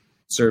most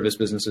service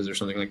businesses or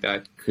something like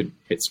that could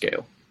hit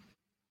scale.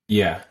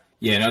 Yeah.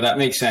 Yeah, no, that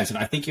makes sense. And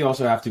I think you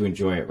also have to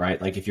enjoy it,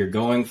 right? Like if you're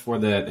going for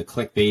the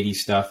clickbaity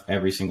stuff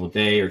every single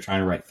day or trying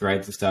to write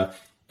threads and stuff,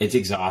 it's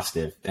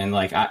exhaustive. And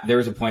like there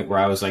was a point where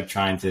I was like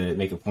trying to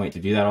make a point to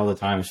do that all the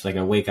time. It's just like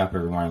I wake up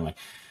every morning like,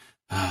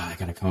 I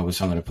got to come up with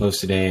something to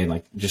post today, and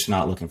like just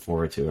not looking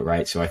forward to it,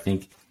 right? So I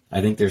think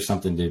there's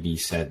something to be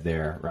said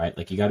there, right?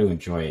 Like you got to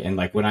enjoy it. And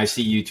like when I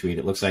see you tweet,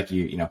 it looks like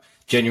you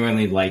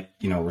genuinely like,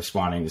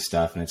 responding to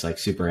stuff, and it's like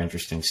super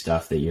interesting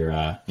stuff that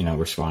you're,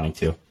 responding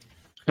to.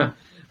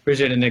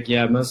 Appreciate it, Nick.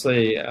 Yeah,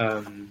 mostly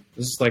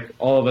this is like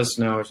all of us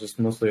now. It's just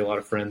mostly a lot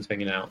of friends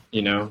hanging out,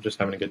 just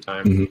having a good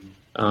time.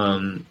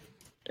 Mm-hmm.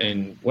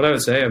 And what I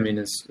would say,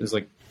 is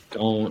like,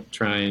 don't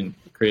try and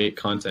create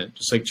content.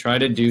 Just like try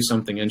to do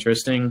something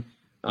interesting,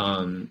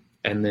 and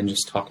then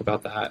just talk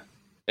about that.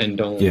 And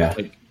don't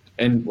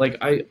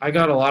I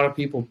got a lot of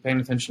people paying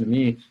attention to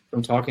me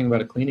from talking about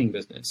a cleaning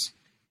business.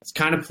 It's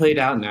kind of played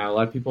out now. A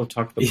lot of people have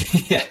talked about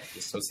so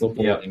it's a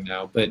little boring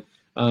now, but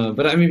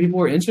people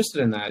were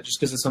interested in that just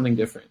because it's something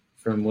different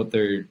from what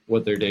their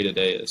day to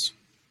day is.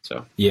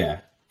 So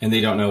and they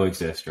don't know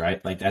exist,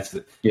 right? Like that's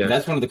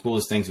one of the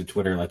coolest things with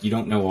Twitter. Like you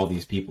don't know all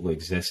these people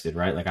existed,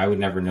 right? Like I would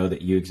never know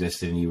that you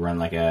existed and you run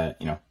like a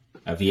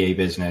VA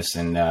business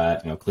and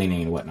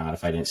cleaning and whatnot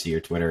if I didn't see your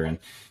Twitter. And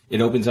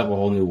it opens up a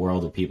whole new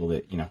world of people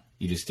that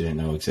you just didn't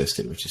know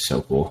existed, which is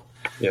so cool.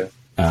 Yeah.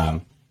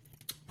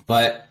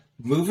 But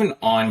moving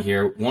on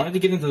here, wanted to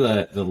get into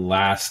the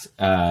last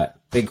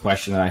big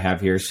question that I have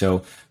here.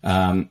 So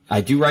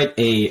I do write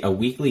a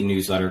weekly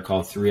newsletter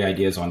called 3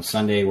 Ideas on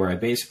Sunday, where I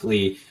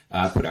basically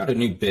put out a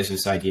new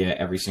business idea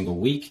every single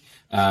week.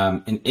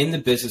 And in the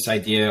business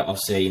idea, I'll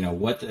say,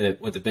 what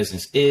the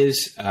business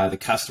is, the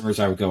customers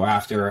I would go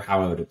after,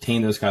 how I would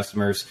obtain those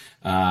customers,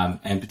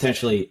 and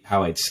potentially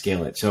how I'd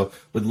scale it. So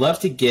would love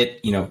to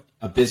get,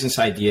 a business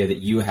idea that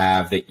you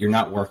have that you're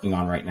not working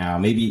on right now.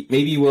 Maybe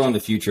you will in the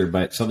future,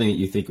 but something that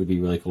you think would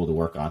be really cool to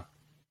work on.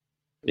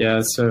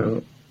 Yeah.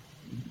 So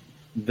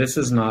this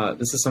is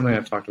something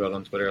I've talked about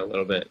on Twitter a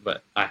little bit,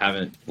 but I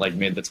haven't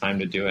made the time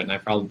to do it, and I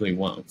probably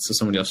won't. So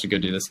somebody else should go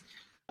do this.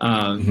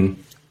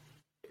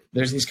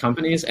 There's these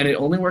companies, and it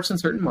only works in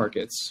certain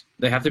markets.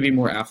 They have to be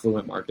more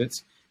affluent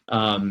markets,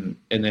 and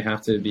they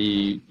have to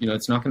be,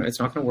 it's not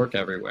gonna work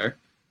everywhere.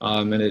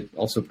 And it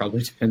also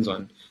probably depends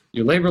on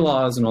your labor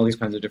laws and all these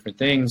kinds of different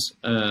things.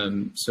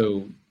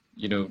 So,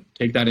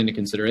 take that into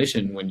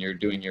consideration when you're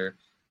doing your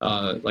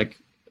like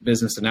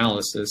business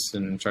analysis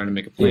and trying to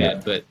make a plan.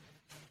 Yeah. But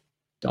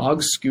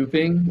dog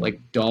scooping, like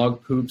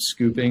dog poop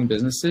scooping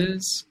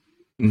businesses,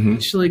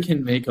 actually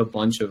can make a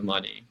bunch of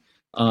money.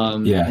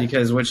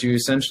 Because what you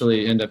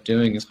essentially end up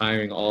doing is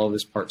hiring all of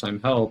this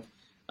part-time help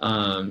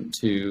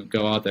to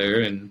go out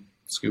there and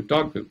scoop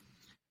dog poop.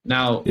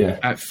 Now,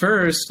 at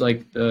first,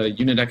 like the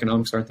unit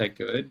economics aren't that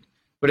good,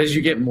 but as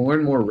you get more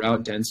and more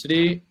route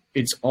density,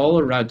 it's all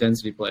a route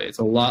density play. It's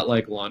a lot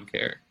like lawn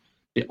care.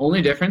 The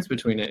only difference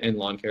between it and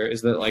lawn care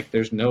is that like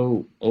there's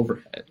no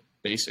overhead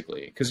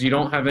basically, because you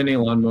don't have any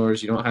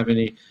lawnmowers, you don't have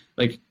any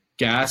like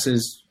gas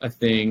is a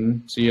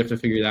thing, so you have to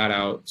figure that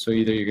out. So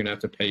either you're gonna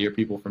have to pay your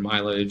people for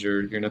mileage, or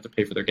you're gonna have to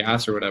pay for their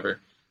gas or whatever.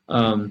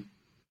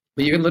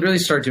 But you can literally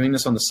start doing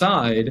this on the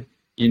side,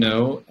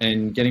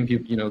 and getting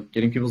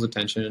people's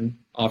attention,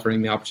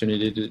 offering the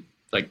opportunity to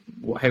like,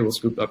 hey, we'll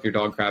scoop up your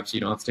dog crap so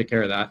you don't have to take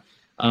care of that.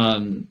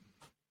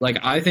 Like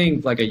I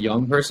think like a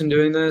young person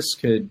doing this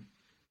could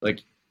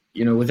like,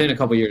 within a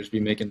couple of years be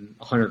making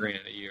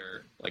 $100,000 a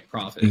year like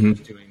profit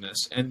doing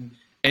this.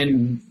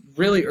 And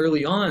really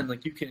early on,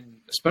 like you can,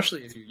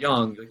 especially if you're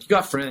young, like you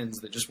got friends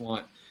that just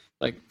want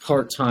like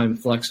part-time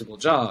flexible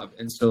job.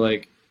 And so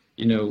like,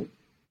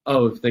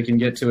 if they can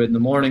get to it in the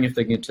morning, if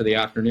they can get to the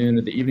afternoon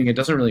or the evening, it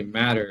doesn't really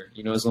matter,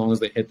 as long as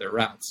they hit their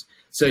routes.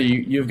 So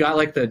you've got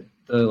like the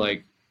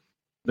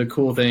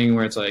cool thing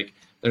where it's like,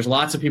 there's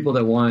lots of people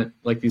that want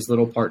like these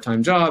little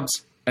part-time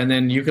jobs. And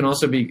then you can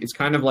also it's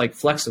kind of like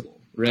flexible,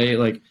 right?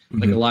 Like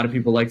a lot of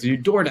people like to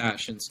do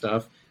DoorDash and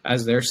stuff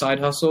as their side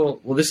hustle.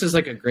 Well, this is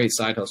like a great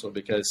side hustle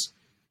because,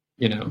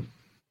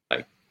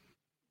 like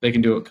they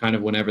can do it kind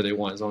of whenever they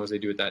want, as long as they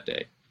do it that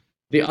day.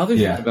 The other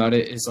thing about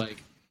it is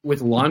like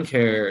with lawn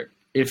care,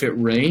 if it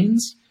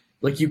rains,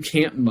 like you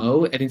can't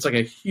mow, and it's like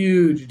a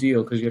huge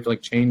deal because you have to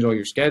like change all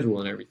your schedule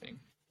and everything.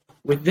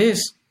 With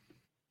this,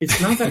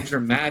 it's not that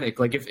dramatic.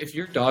 Like if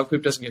your dog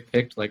poop doesn't get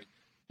picked like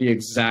the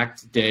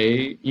exact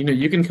day,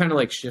 you can kind of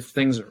like shift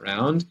things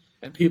around,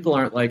 and people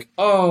aren't like,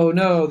 oh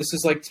no, this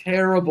is like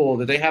terrible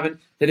that they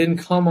didn't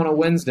come on a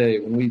Wednesday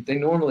when they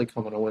normally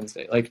come on a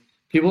Wednesday. Like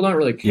people don't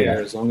really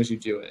care as long as you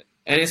do it.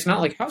 And it's not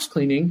like house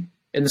cleaning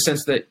in the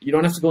sense that you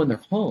don't have to go in their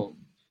home.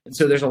 And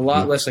so there's a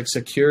lot less like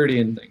security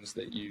and things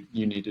that you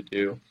need to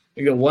do.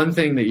 One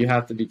thing that you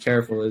have to be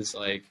careful is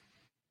like,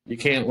 you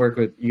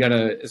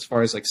gotta, as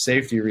far as like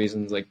safety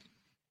reasons, like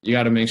you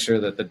gotta make sure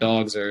that the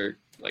dogs are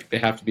like, they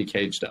have to be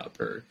caged up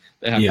or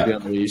they have to be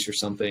on a leash or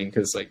something.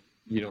 Cause like,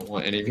 you don't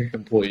want any of your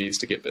employees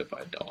to get bit by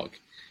a dog.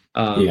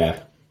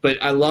 But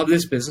I love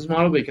this business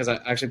model because I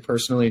actually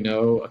personally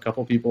know a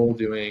couple people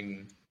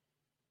doing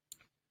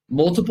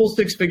multiple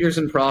six figures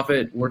in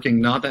profit,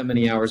 working not that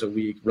many hours a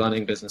week,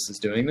 running businesses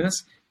doing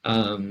this.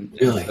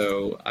 Really?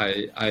 So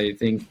I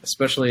think,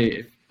 especially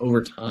if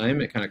over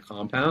time, it kind of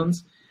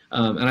compounds.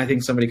 And I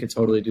think somebody could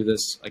totally do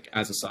this like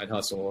as a side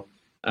hustle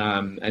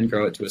and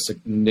grow it to a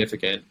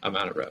significant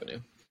amount of revenue.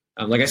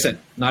 Like I said,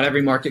 not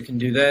every market can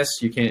do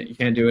this. You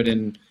can't do it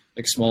in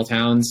like small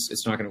towns.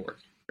 It's not going to work,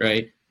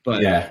 right?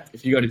 But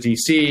if you go to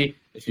DC,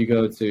 if you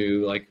go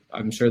to like,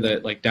 I'm sure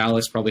that like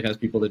Dallas probably has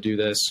people that do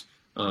this.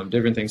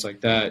 Different things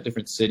like that,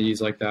 different cities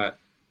like that.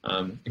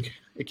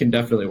 It can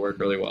definitely work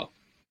really well.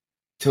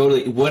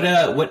 Totally.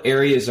 What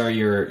areas are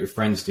your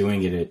friends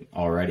doing it in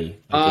already?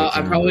 Like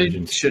I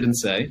probably shouldn't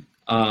say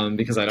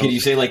because I don't. Can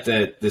you say like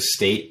the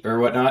state or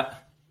whatnot?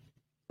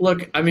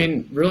 Look, I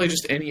mean, really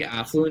just any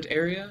affluent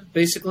area,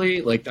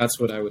 basically. Like that's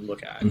what I would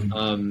look at.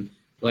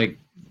 Like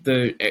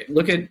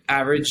look at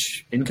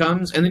average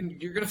incomes, and then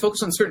you're going to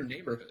focus on certain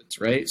neighborhoods,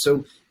 right?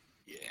 So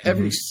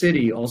every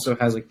city also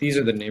has like, these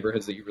are the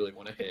neighborhoods that you really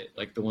want to hit,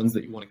 like the ones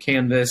that you want to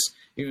canvas.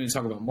 Even when you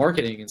talk about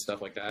marketing and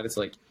stuff like that, it's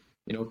like,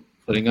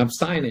 putting up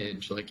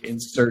signage like in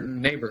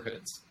certain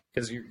neighborhoods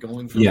because you're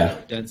going for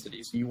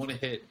density. So you want to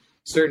hit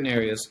certain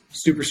areas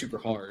super, super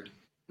hard,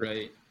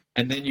 right?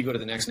 And then you go to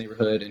the next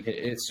neighborhood and hit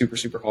it super,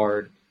 super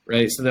hard,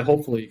 right? So that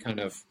hopefully kind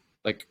of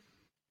like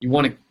you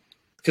want to,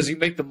 because you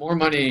make the more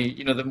money,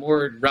 the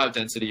more route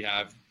density you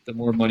have, the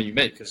more money you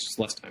make because it's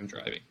less time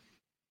driving.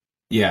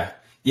 Yeah,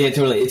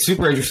 totally. It's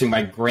super interesting.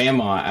 My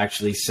grandma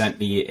actually sent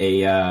me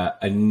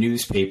a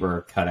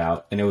newspaper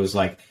cutout, and it was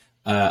like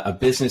a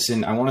business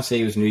in, I want to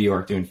say it was New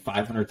York, doing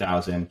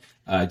 500,000,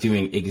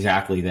 doing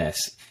exactly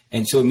this.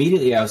 And so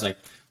immediately I was like,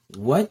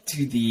 what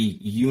do the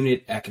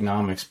unit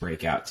economics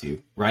break out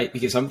to, right?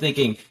 Because I'm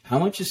thinking, how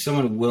much is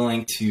someone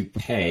willing to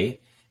pay?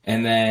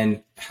 And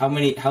then how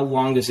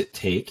long does it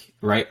take,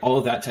 right? All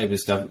of that type of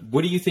stuff.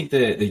 What do you think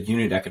the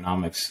unit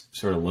economics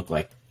sort of look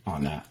like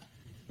on that?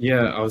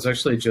 Yeah, I was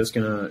actually just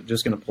gonna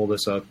pull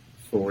this up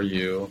for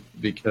you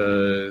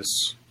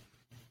because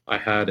I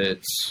have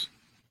there's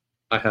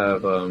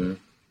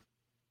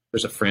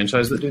a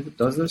franchise that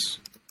does this,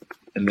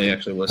 and they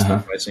actually list their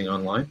pricing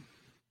online.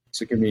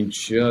 So give me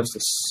just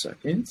a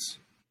second.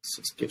 Let's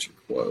just get your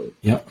quote.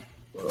 Yep.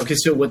 Okay,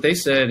 so what they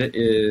said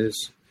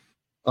is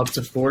up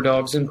to 4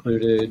 dogs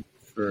included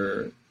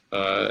for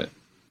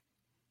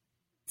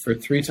for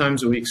 3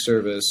 times a week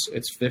service,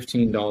 it's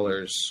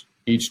 $15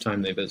 each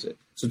time they visit.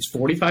 So it's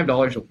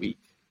 $45 a week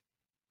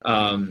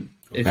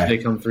if they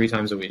come 3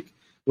 times a week,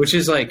 which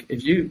is like,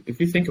 if you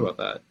think about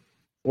that,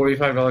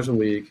 $45 a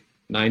week,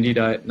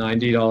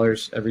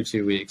 $90 every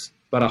 2 weeks,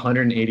 about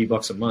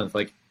 $180 a month.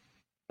 Like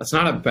that's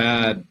not a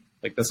bad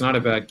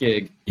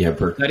gig. Yeah,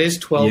 that is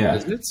 12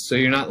 visits. So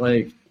you're not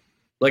like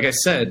I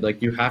said,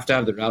 like you have to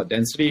have the route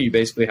density. You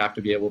basically have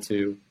to be able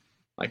to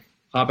like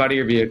hop out of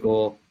your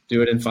vehicle,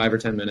 do it in 5 or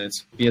 10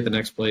 minutes, be at the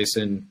next place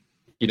in,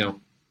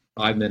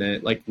 5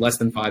 minutes, like less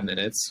than 5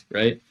 minutes,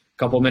 right?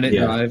 Couple minute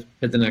drive,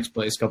 hit the next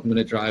place, couple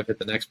minute drive, hit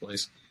the next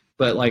place.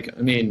 But like,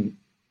 I mean,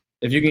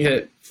 if you can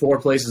hit 4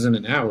 places in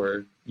an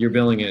hour, you're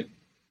billing at,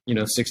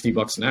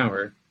 $60 an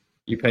hour.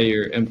 You pay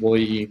your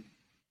employee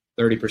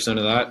 30%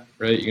 of that,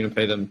 right? You're going to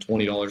pay them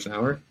 $20 an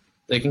hour.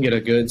 They can get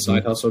a good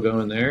side hustle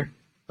going there.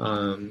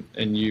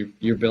 And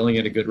you're billing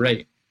at a good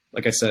rate.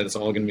 Like I said, it's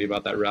all going to be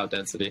about that route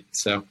density.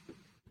 So,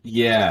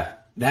 yeah,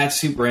 that's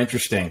super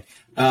interesting.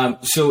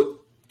 So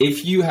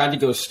if you had to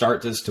go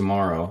start this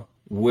tomorrow,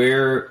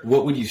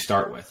 what would you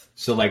start with?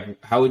 So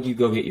like, how would you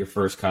go get your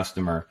first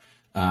customer?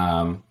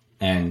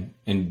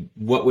 And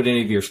what would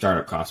any of your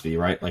startup costs be,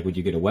 right? Like, would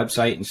you get a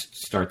website and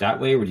start that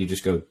way, or would you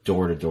just go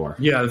door to door?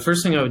 Yeah, the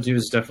first thing I would do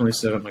is definitely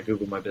set up my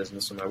Google My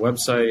Business on my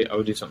website. I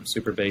would do something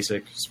super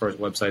basic as far as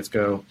websites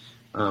go.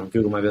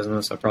 Google My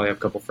Business. I probably have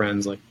a couple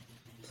friends like,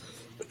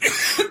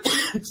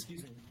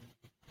 excuse me.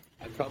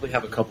 I'd probably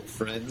have a couple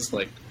friends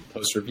like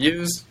post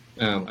reviews.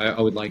 I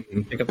would like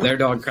pick up their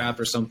dog crap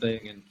or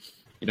something and,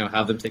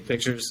 have them take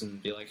pictures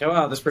and be like, oh,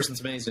 wow, this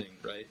person's amazing,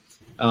 right?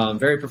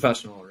 Very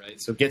professional,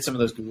 right? So get some of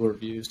those Google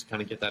reviews to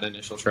kind of get that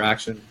initial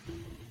traction.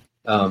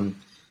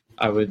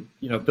 I would,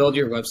 build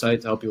your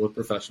website to help you look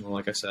professional,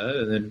 like I said,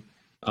 and then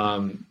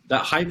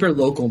that hyper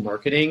local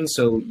marketing,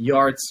 so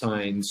yard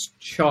signs,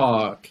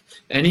 chalk,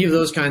 any of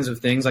those kinds of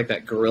things like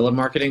that guerrilla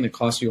marketing that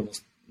costs you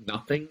almost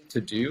nothing to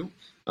do,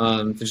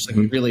 to just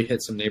like really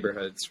hit some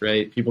neighborhoods,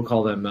 right? People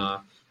call them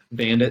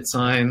bandit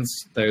signs.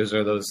 Those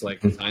are those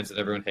like signs that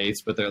everyone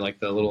hates, but they're like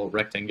the little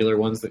rectangular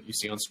ones that you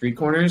see on street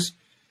corners.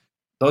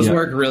 Those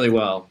work really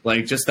well.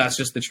 Like that's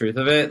just the truth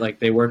of it. Like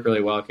they work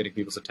really well at getting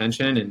people's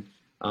attention,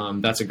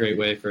 and that's a great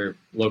way for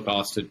low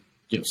cost to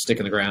stick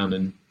in the ground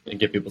and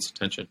get people's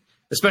attention.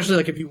 Especially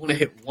like if you want to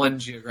hit one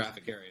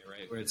geographic area,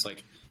 right, where it's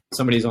like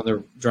somebody's on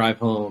their drive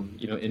home,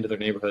 into their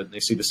neighborhood, and they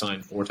see the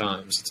sign 4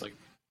 times. It's like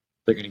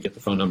they're going to get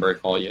the phone number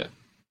and call you.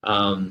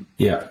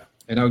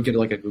 And I would get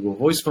like a Google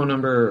Voice phone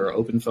number or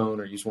open phone,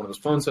 or use one of those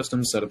phone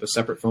systems, set up a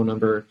separate phone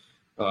number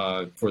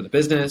for the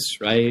business,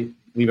 right?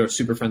 Leave a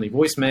super friendly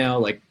voicemail,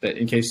 like that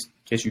in case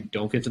you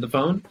don't get to the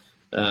phone.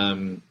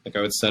 Like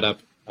I would set up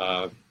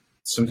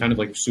some kind of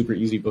like super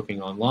easy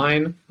booking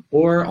online,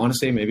 or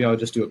honestly, maybe I would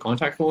just do a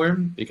contact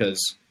form because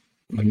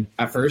like,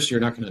 at first you're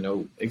not going to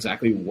know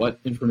exactly what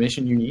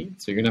information you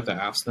need, so you're going to have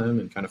to ask them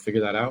and kind of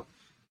figure that out.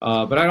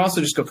 But I'd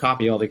also just go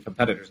copy all the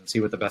competitors and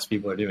see what the best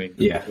people are doing.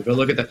 Yeah. Go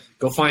look at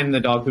go find the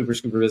dog pooper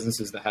scooper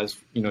businesses that has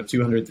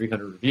 200,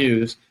 300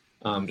 reviews.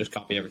 Just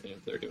copy everything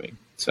that they're doing.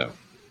 So.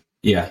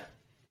 Yeah.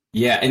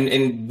 Yeah.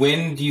 And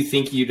when do you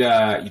think you'd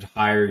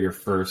hire your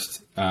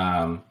first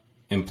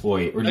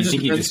employee, or do you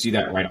think you just do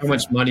that right off? How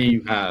much money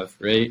you have,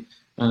 right?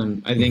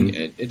 I think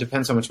it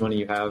depends how much money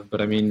you have,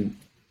 but I mean,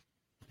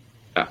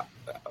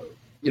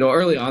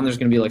 early on there's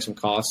going to be like some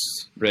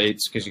costs, right?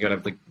 Because you got to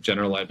have like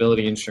general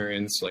liability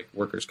insurance, like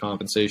workers'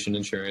 compensation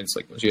insurance,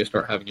 like once you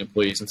start having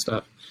employees and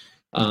stuff.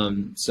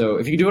 So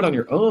if you do it on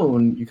your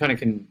own, you kind of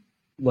can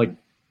like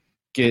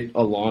get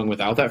along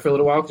without that for a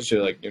little while because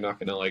you're not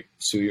going to like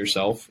sue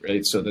yourself,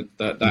 right? So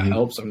that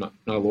helps. I'm not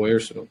a lawyer,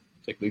 so don't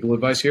take legal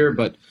advice here,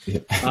 but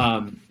you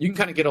can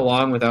kind of get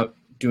along without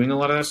doing a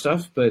lot of that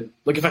stuff. But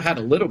like if I had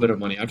a little bit of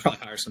money, I'd probably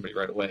hire somebody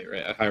right away,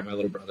 right? I'd hire my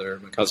little brother or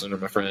my cousin or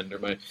my friend or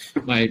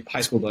my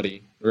high school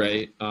buddy,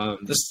 right?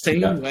 The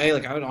same way,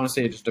 like I would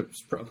honestly just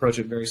approach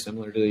it very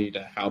similarly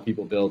to how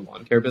people build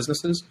lawn care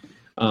businesses,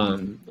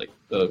 like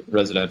the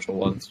residential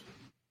ones.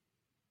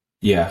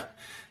 Yeah.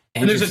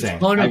 And there's a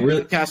ton of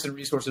podcasts and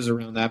resources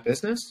around that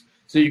business.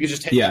 So you could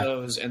just take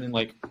those and then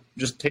like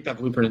just take that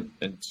blueprint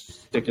and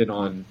stick it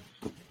on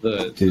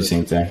the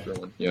same thing.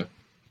 One. Yeah.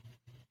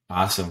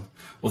 Awesome.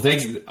 Well,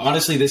 thanks.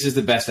 Honestly, this is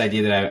the best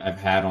idea that I've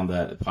had on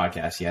the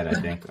podcast yet, I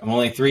think. I'm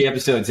only 3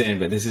 episodes in,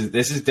 but this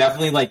is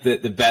definitely like the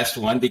best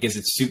one because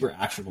it's super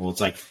actionable.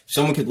 It's like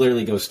someone could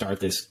literally go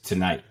start this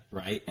tonight,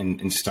 right?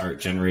 And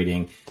start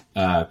generating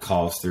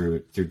calls through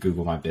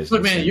Google My Business.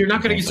 Look, man, you're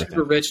not going to get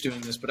super rich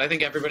doing this, but I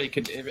think everybody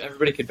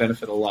could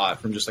benefit a lot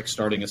from just like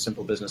starting a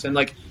simple business. And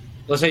like,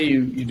 let's say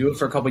you do it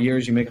for a couple of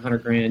years, you make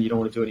 $100,000, you don't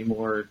want to do it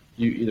anymore.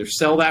 You either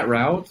sell that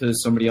route to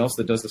somebody else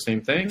that does the same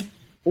thing,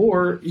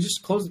 or you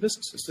just close the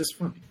business. It's just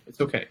fun.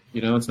 It's okay.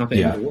 It's not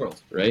the end of the world,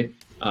 right?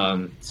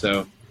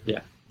 So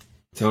yeah.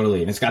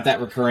 Totally. And it's got that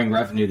recurring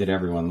revenue that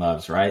everyone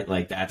loves, right?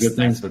 Like that's what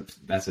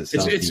sells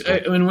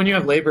people. I mean, when you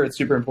have labor, it's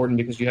super important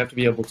because you have to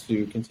be able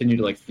to continue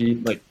to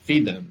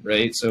feed them,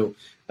 right? So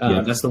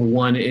That's the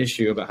one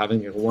issue about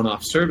having a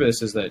one-off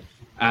service, is that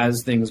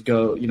as things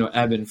go,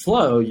 ebb and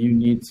flow, you're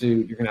going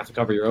to have to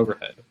cover your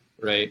overhead,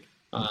 right?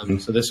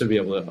 So this would be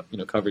able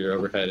to, cover your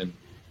overhead. And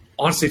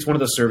honestly, it's one of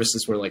those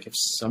services where, like, if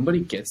somebody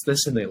gets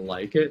this and they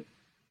like it,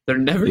 they're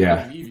never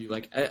going to leave you.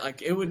 Like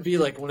it would be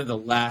like one of the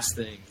last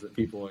things that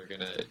people are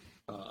going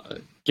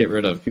to get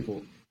rid of.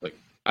 People, like,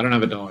 I don't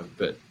have a dog,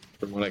 but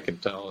from what I can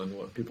tell and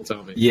what people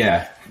tell me,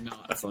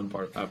 not a fun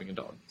part of having a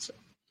dog. So.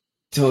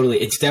 Totally.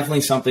 It's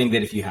definitely something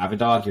that if you have a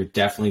dog, you're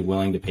definitely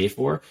willing to pay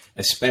for,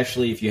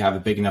 especially if you have a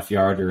big enough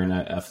yard or in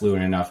a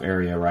affluent enough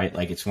area, right?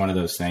 Like, it's one of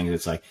those things.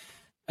 It's like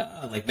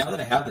now that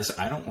I have this,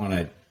 I don't want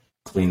to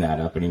clean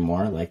that up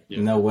anymore. Like,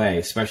 no way,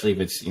 especially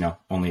if it's,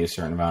 only a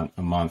certain amount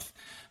a month.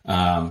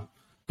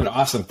 But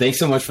awesome. Thanks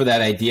so much for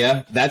that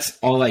idea. That's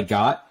all I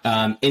got.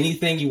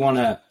 Anything you want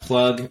to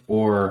plug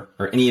or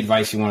any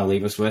advice you want to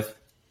leave us with?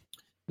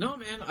 No,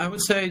 man, I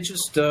would say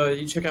just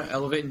you check out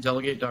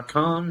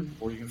elevateanddelegate.com,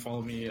 or you can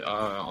follow me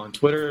on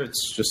Twitter.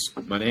 It's just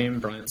my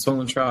name, Bryant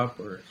Suellentrop,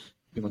 or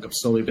you can look up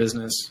Slowly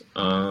Business.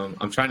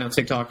 I'm trying out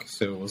TikTok,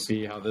 so we'll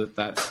see how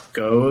that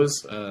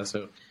goes.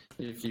 So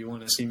if you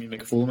want to see me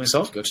make a fool of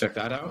myself, go check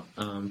that out.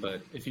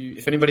 But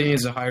if anybody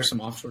needs to hire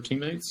some offshore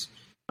teammates,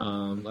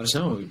 let us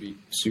know. We'd be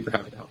super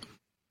happy to help.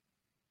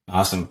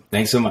 Awesome.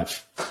 Thanks so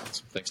much.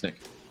 Awesome. Thanks, Nick.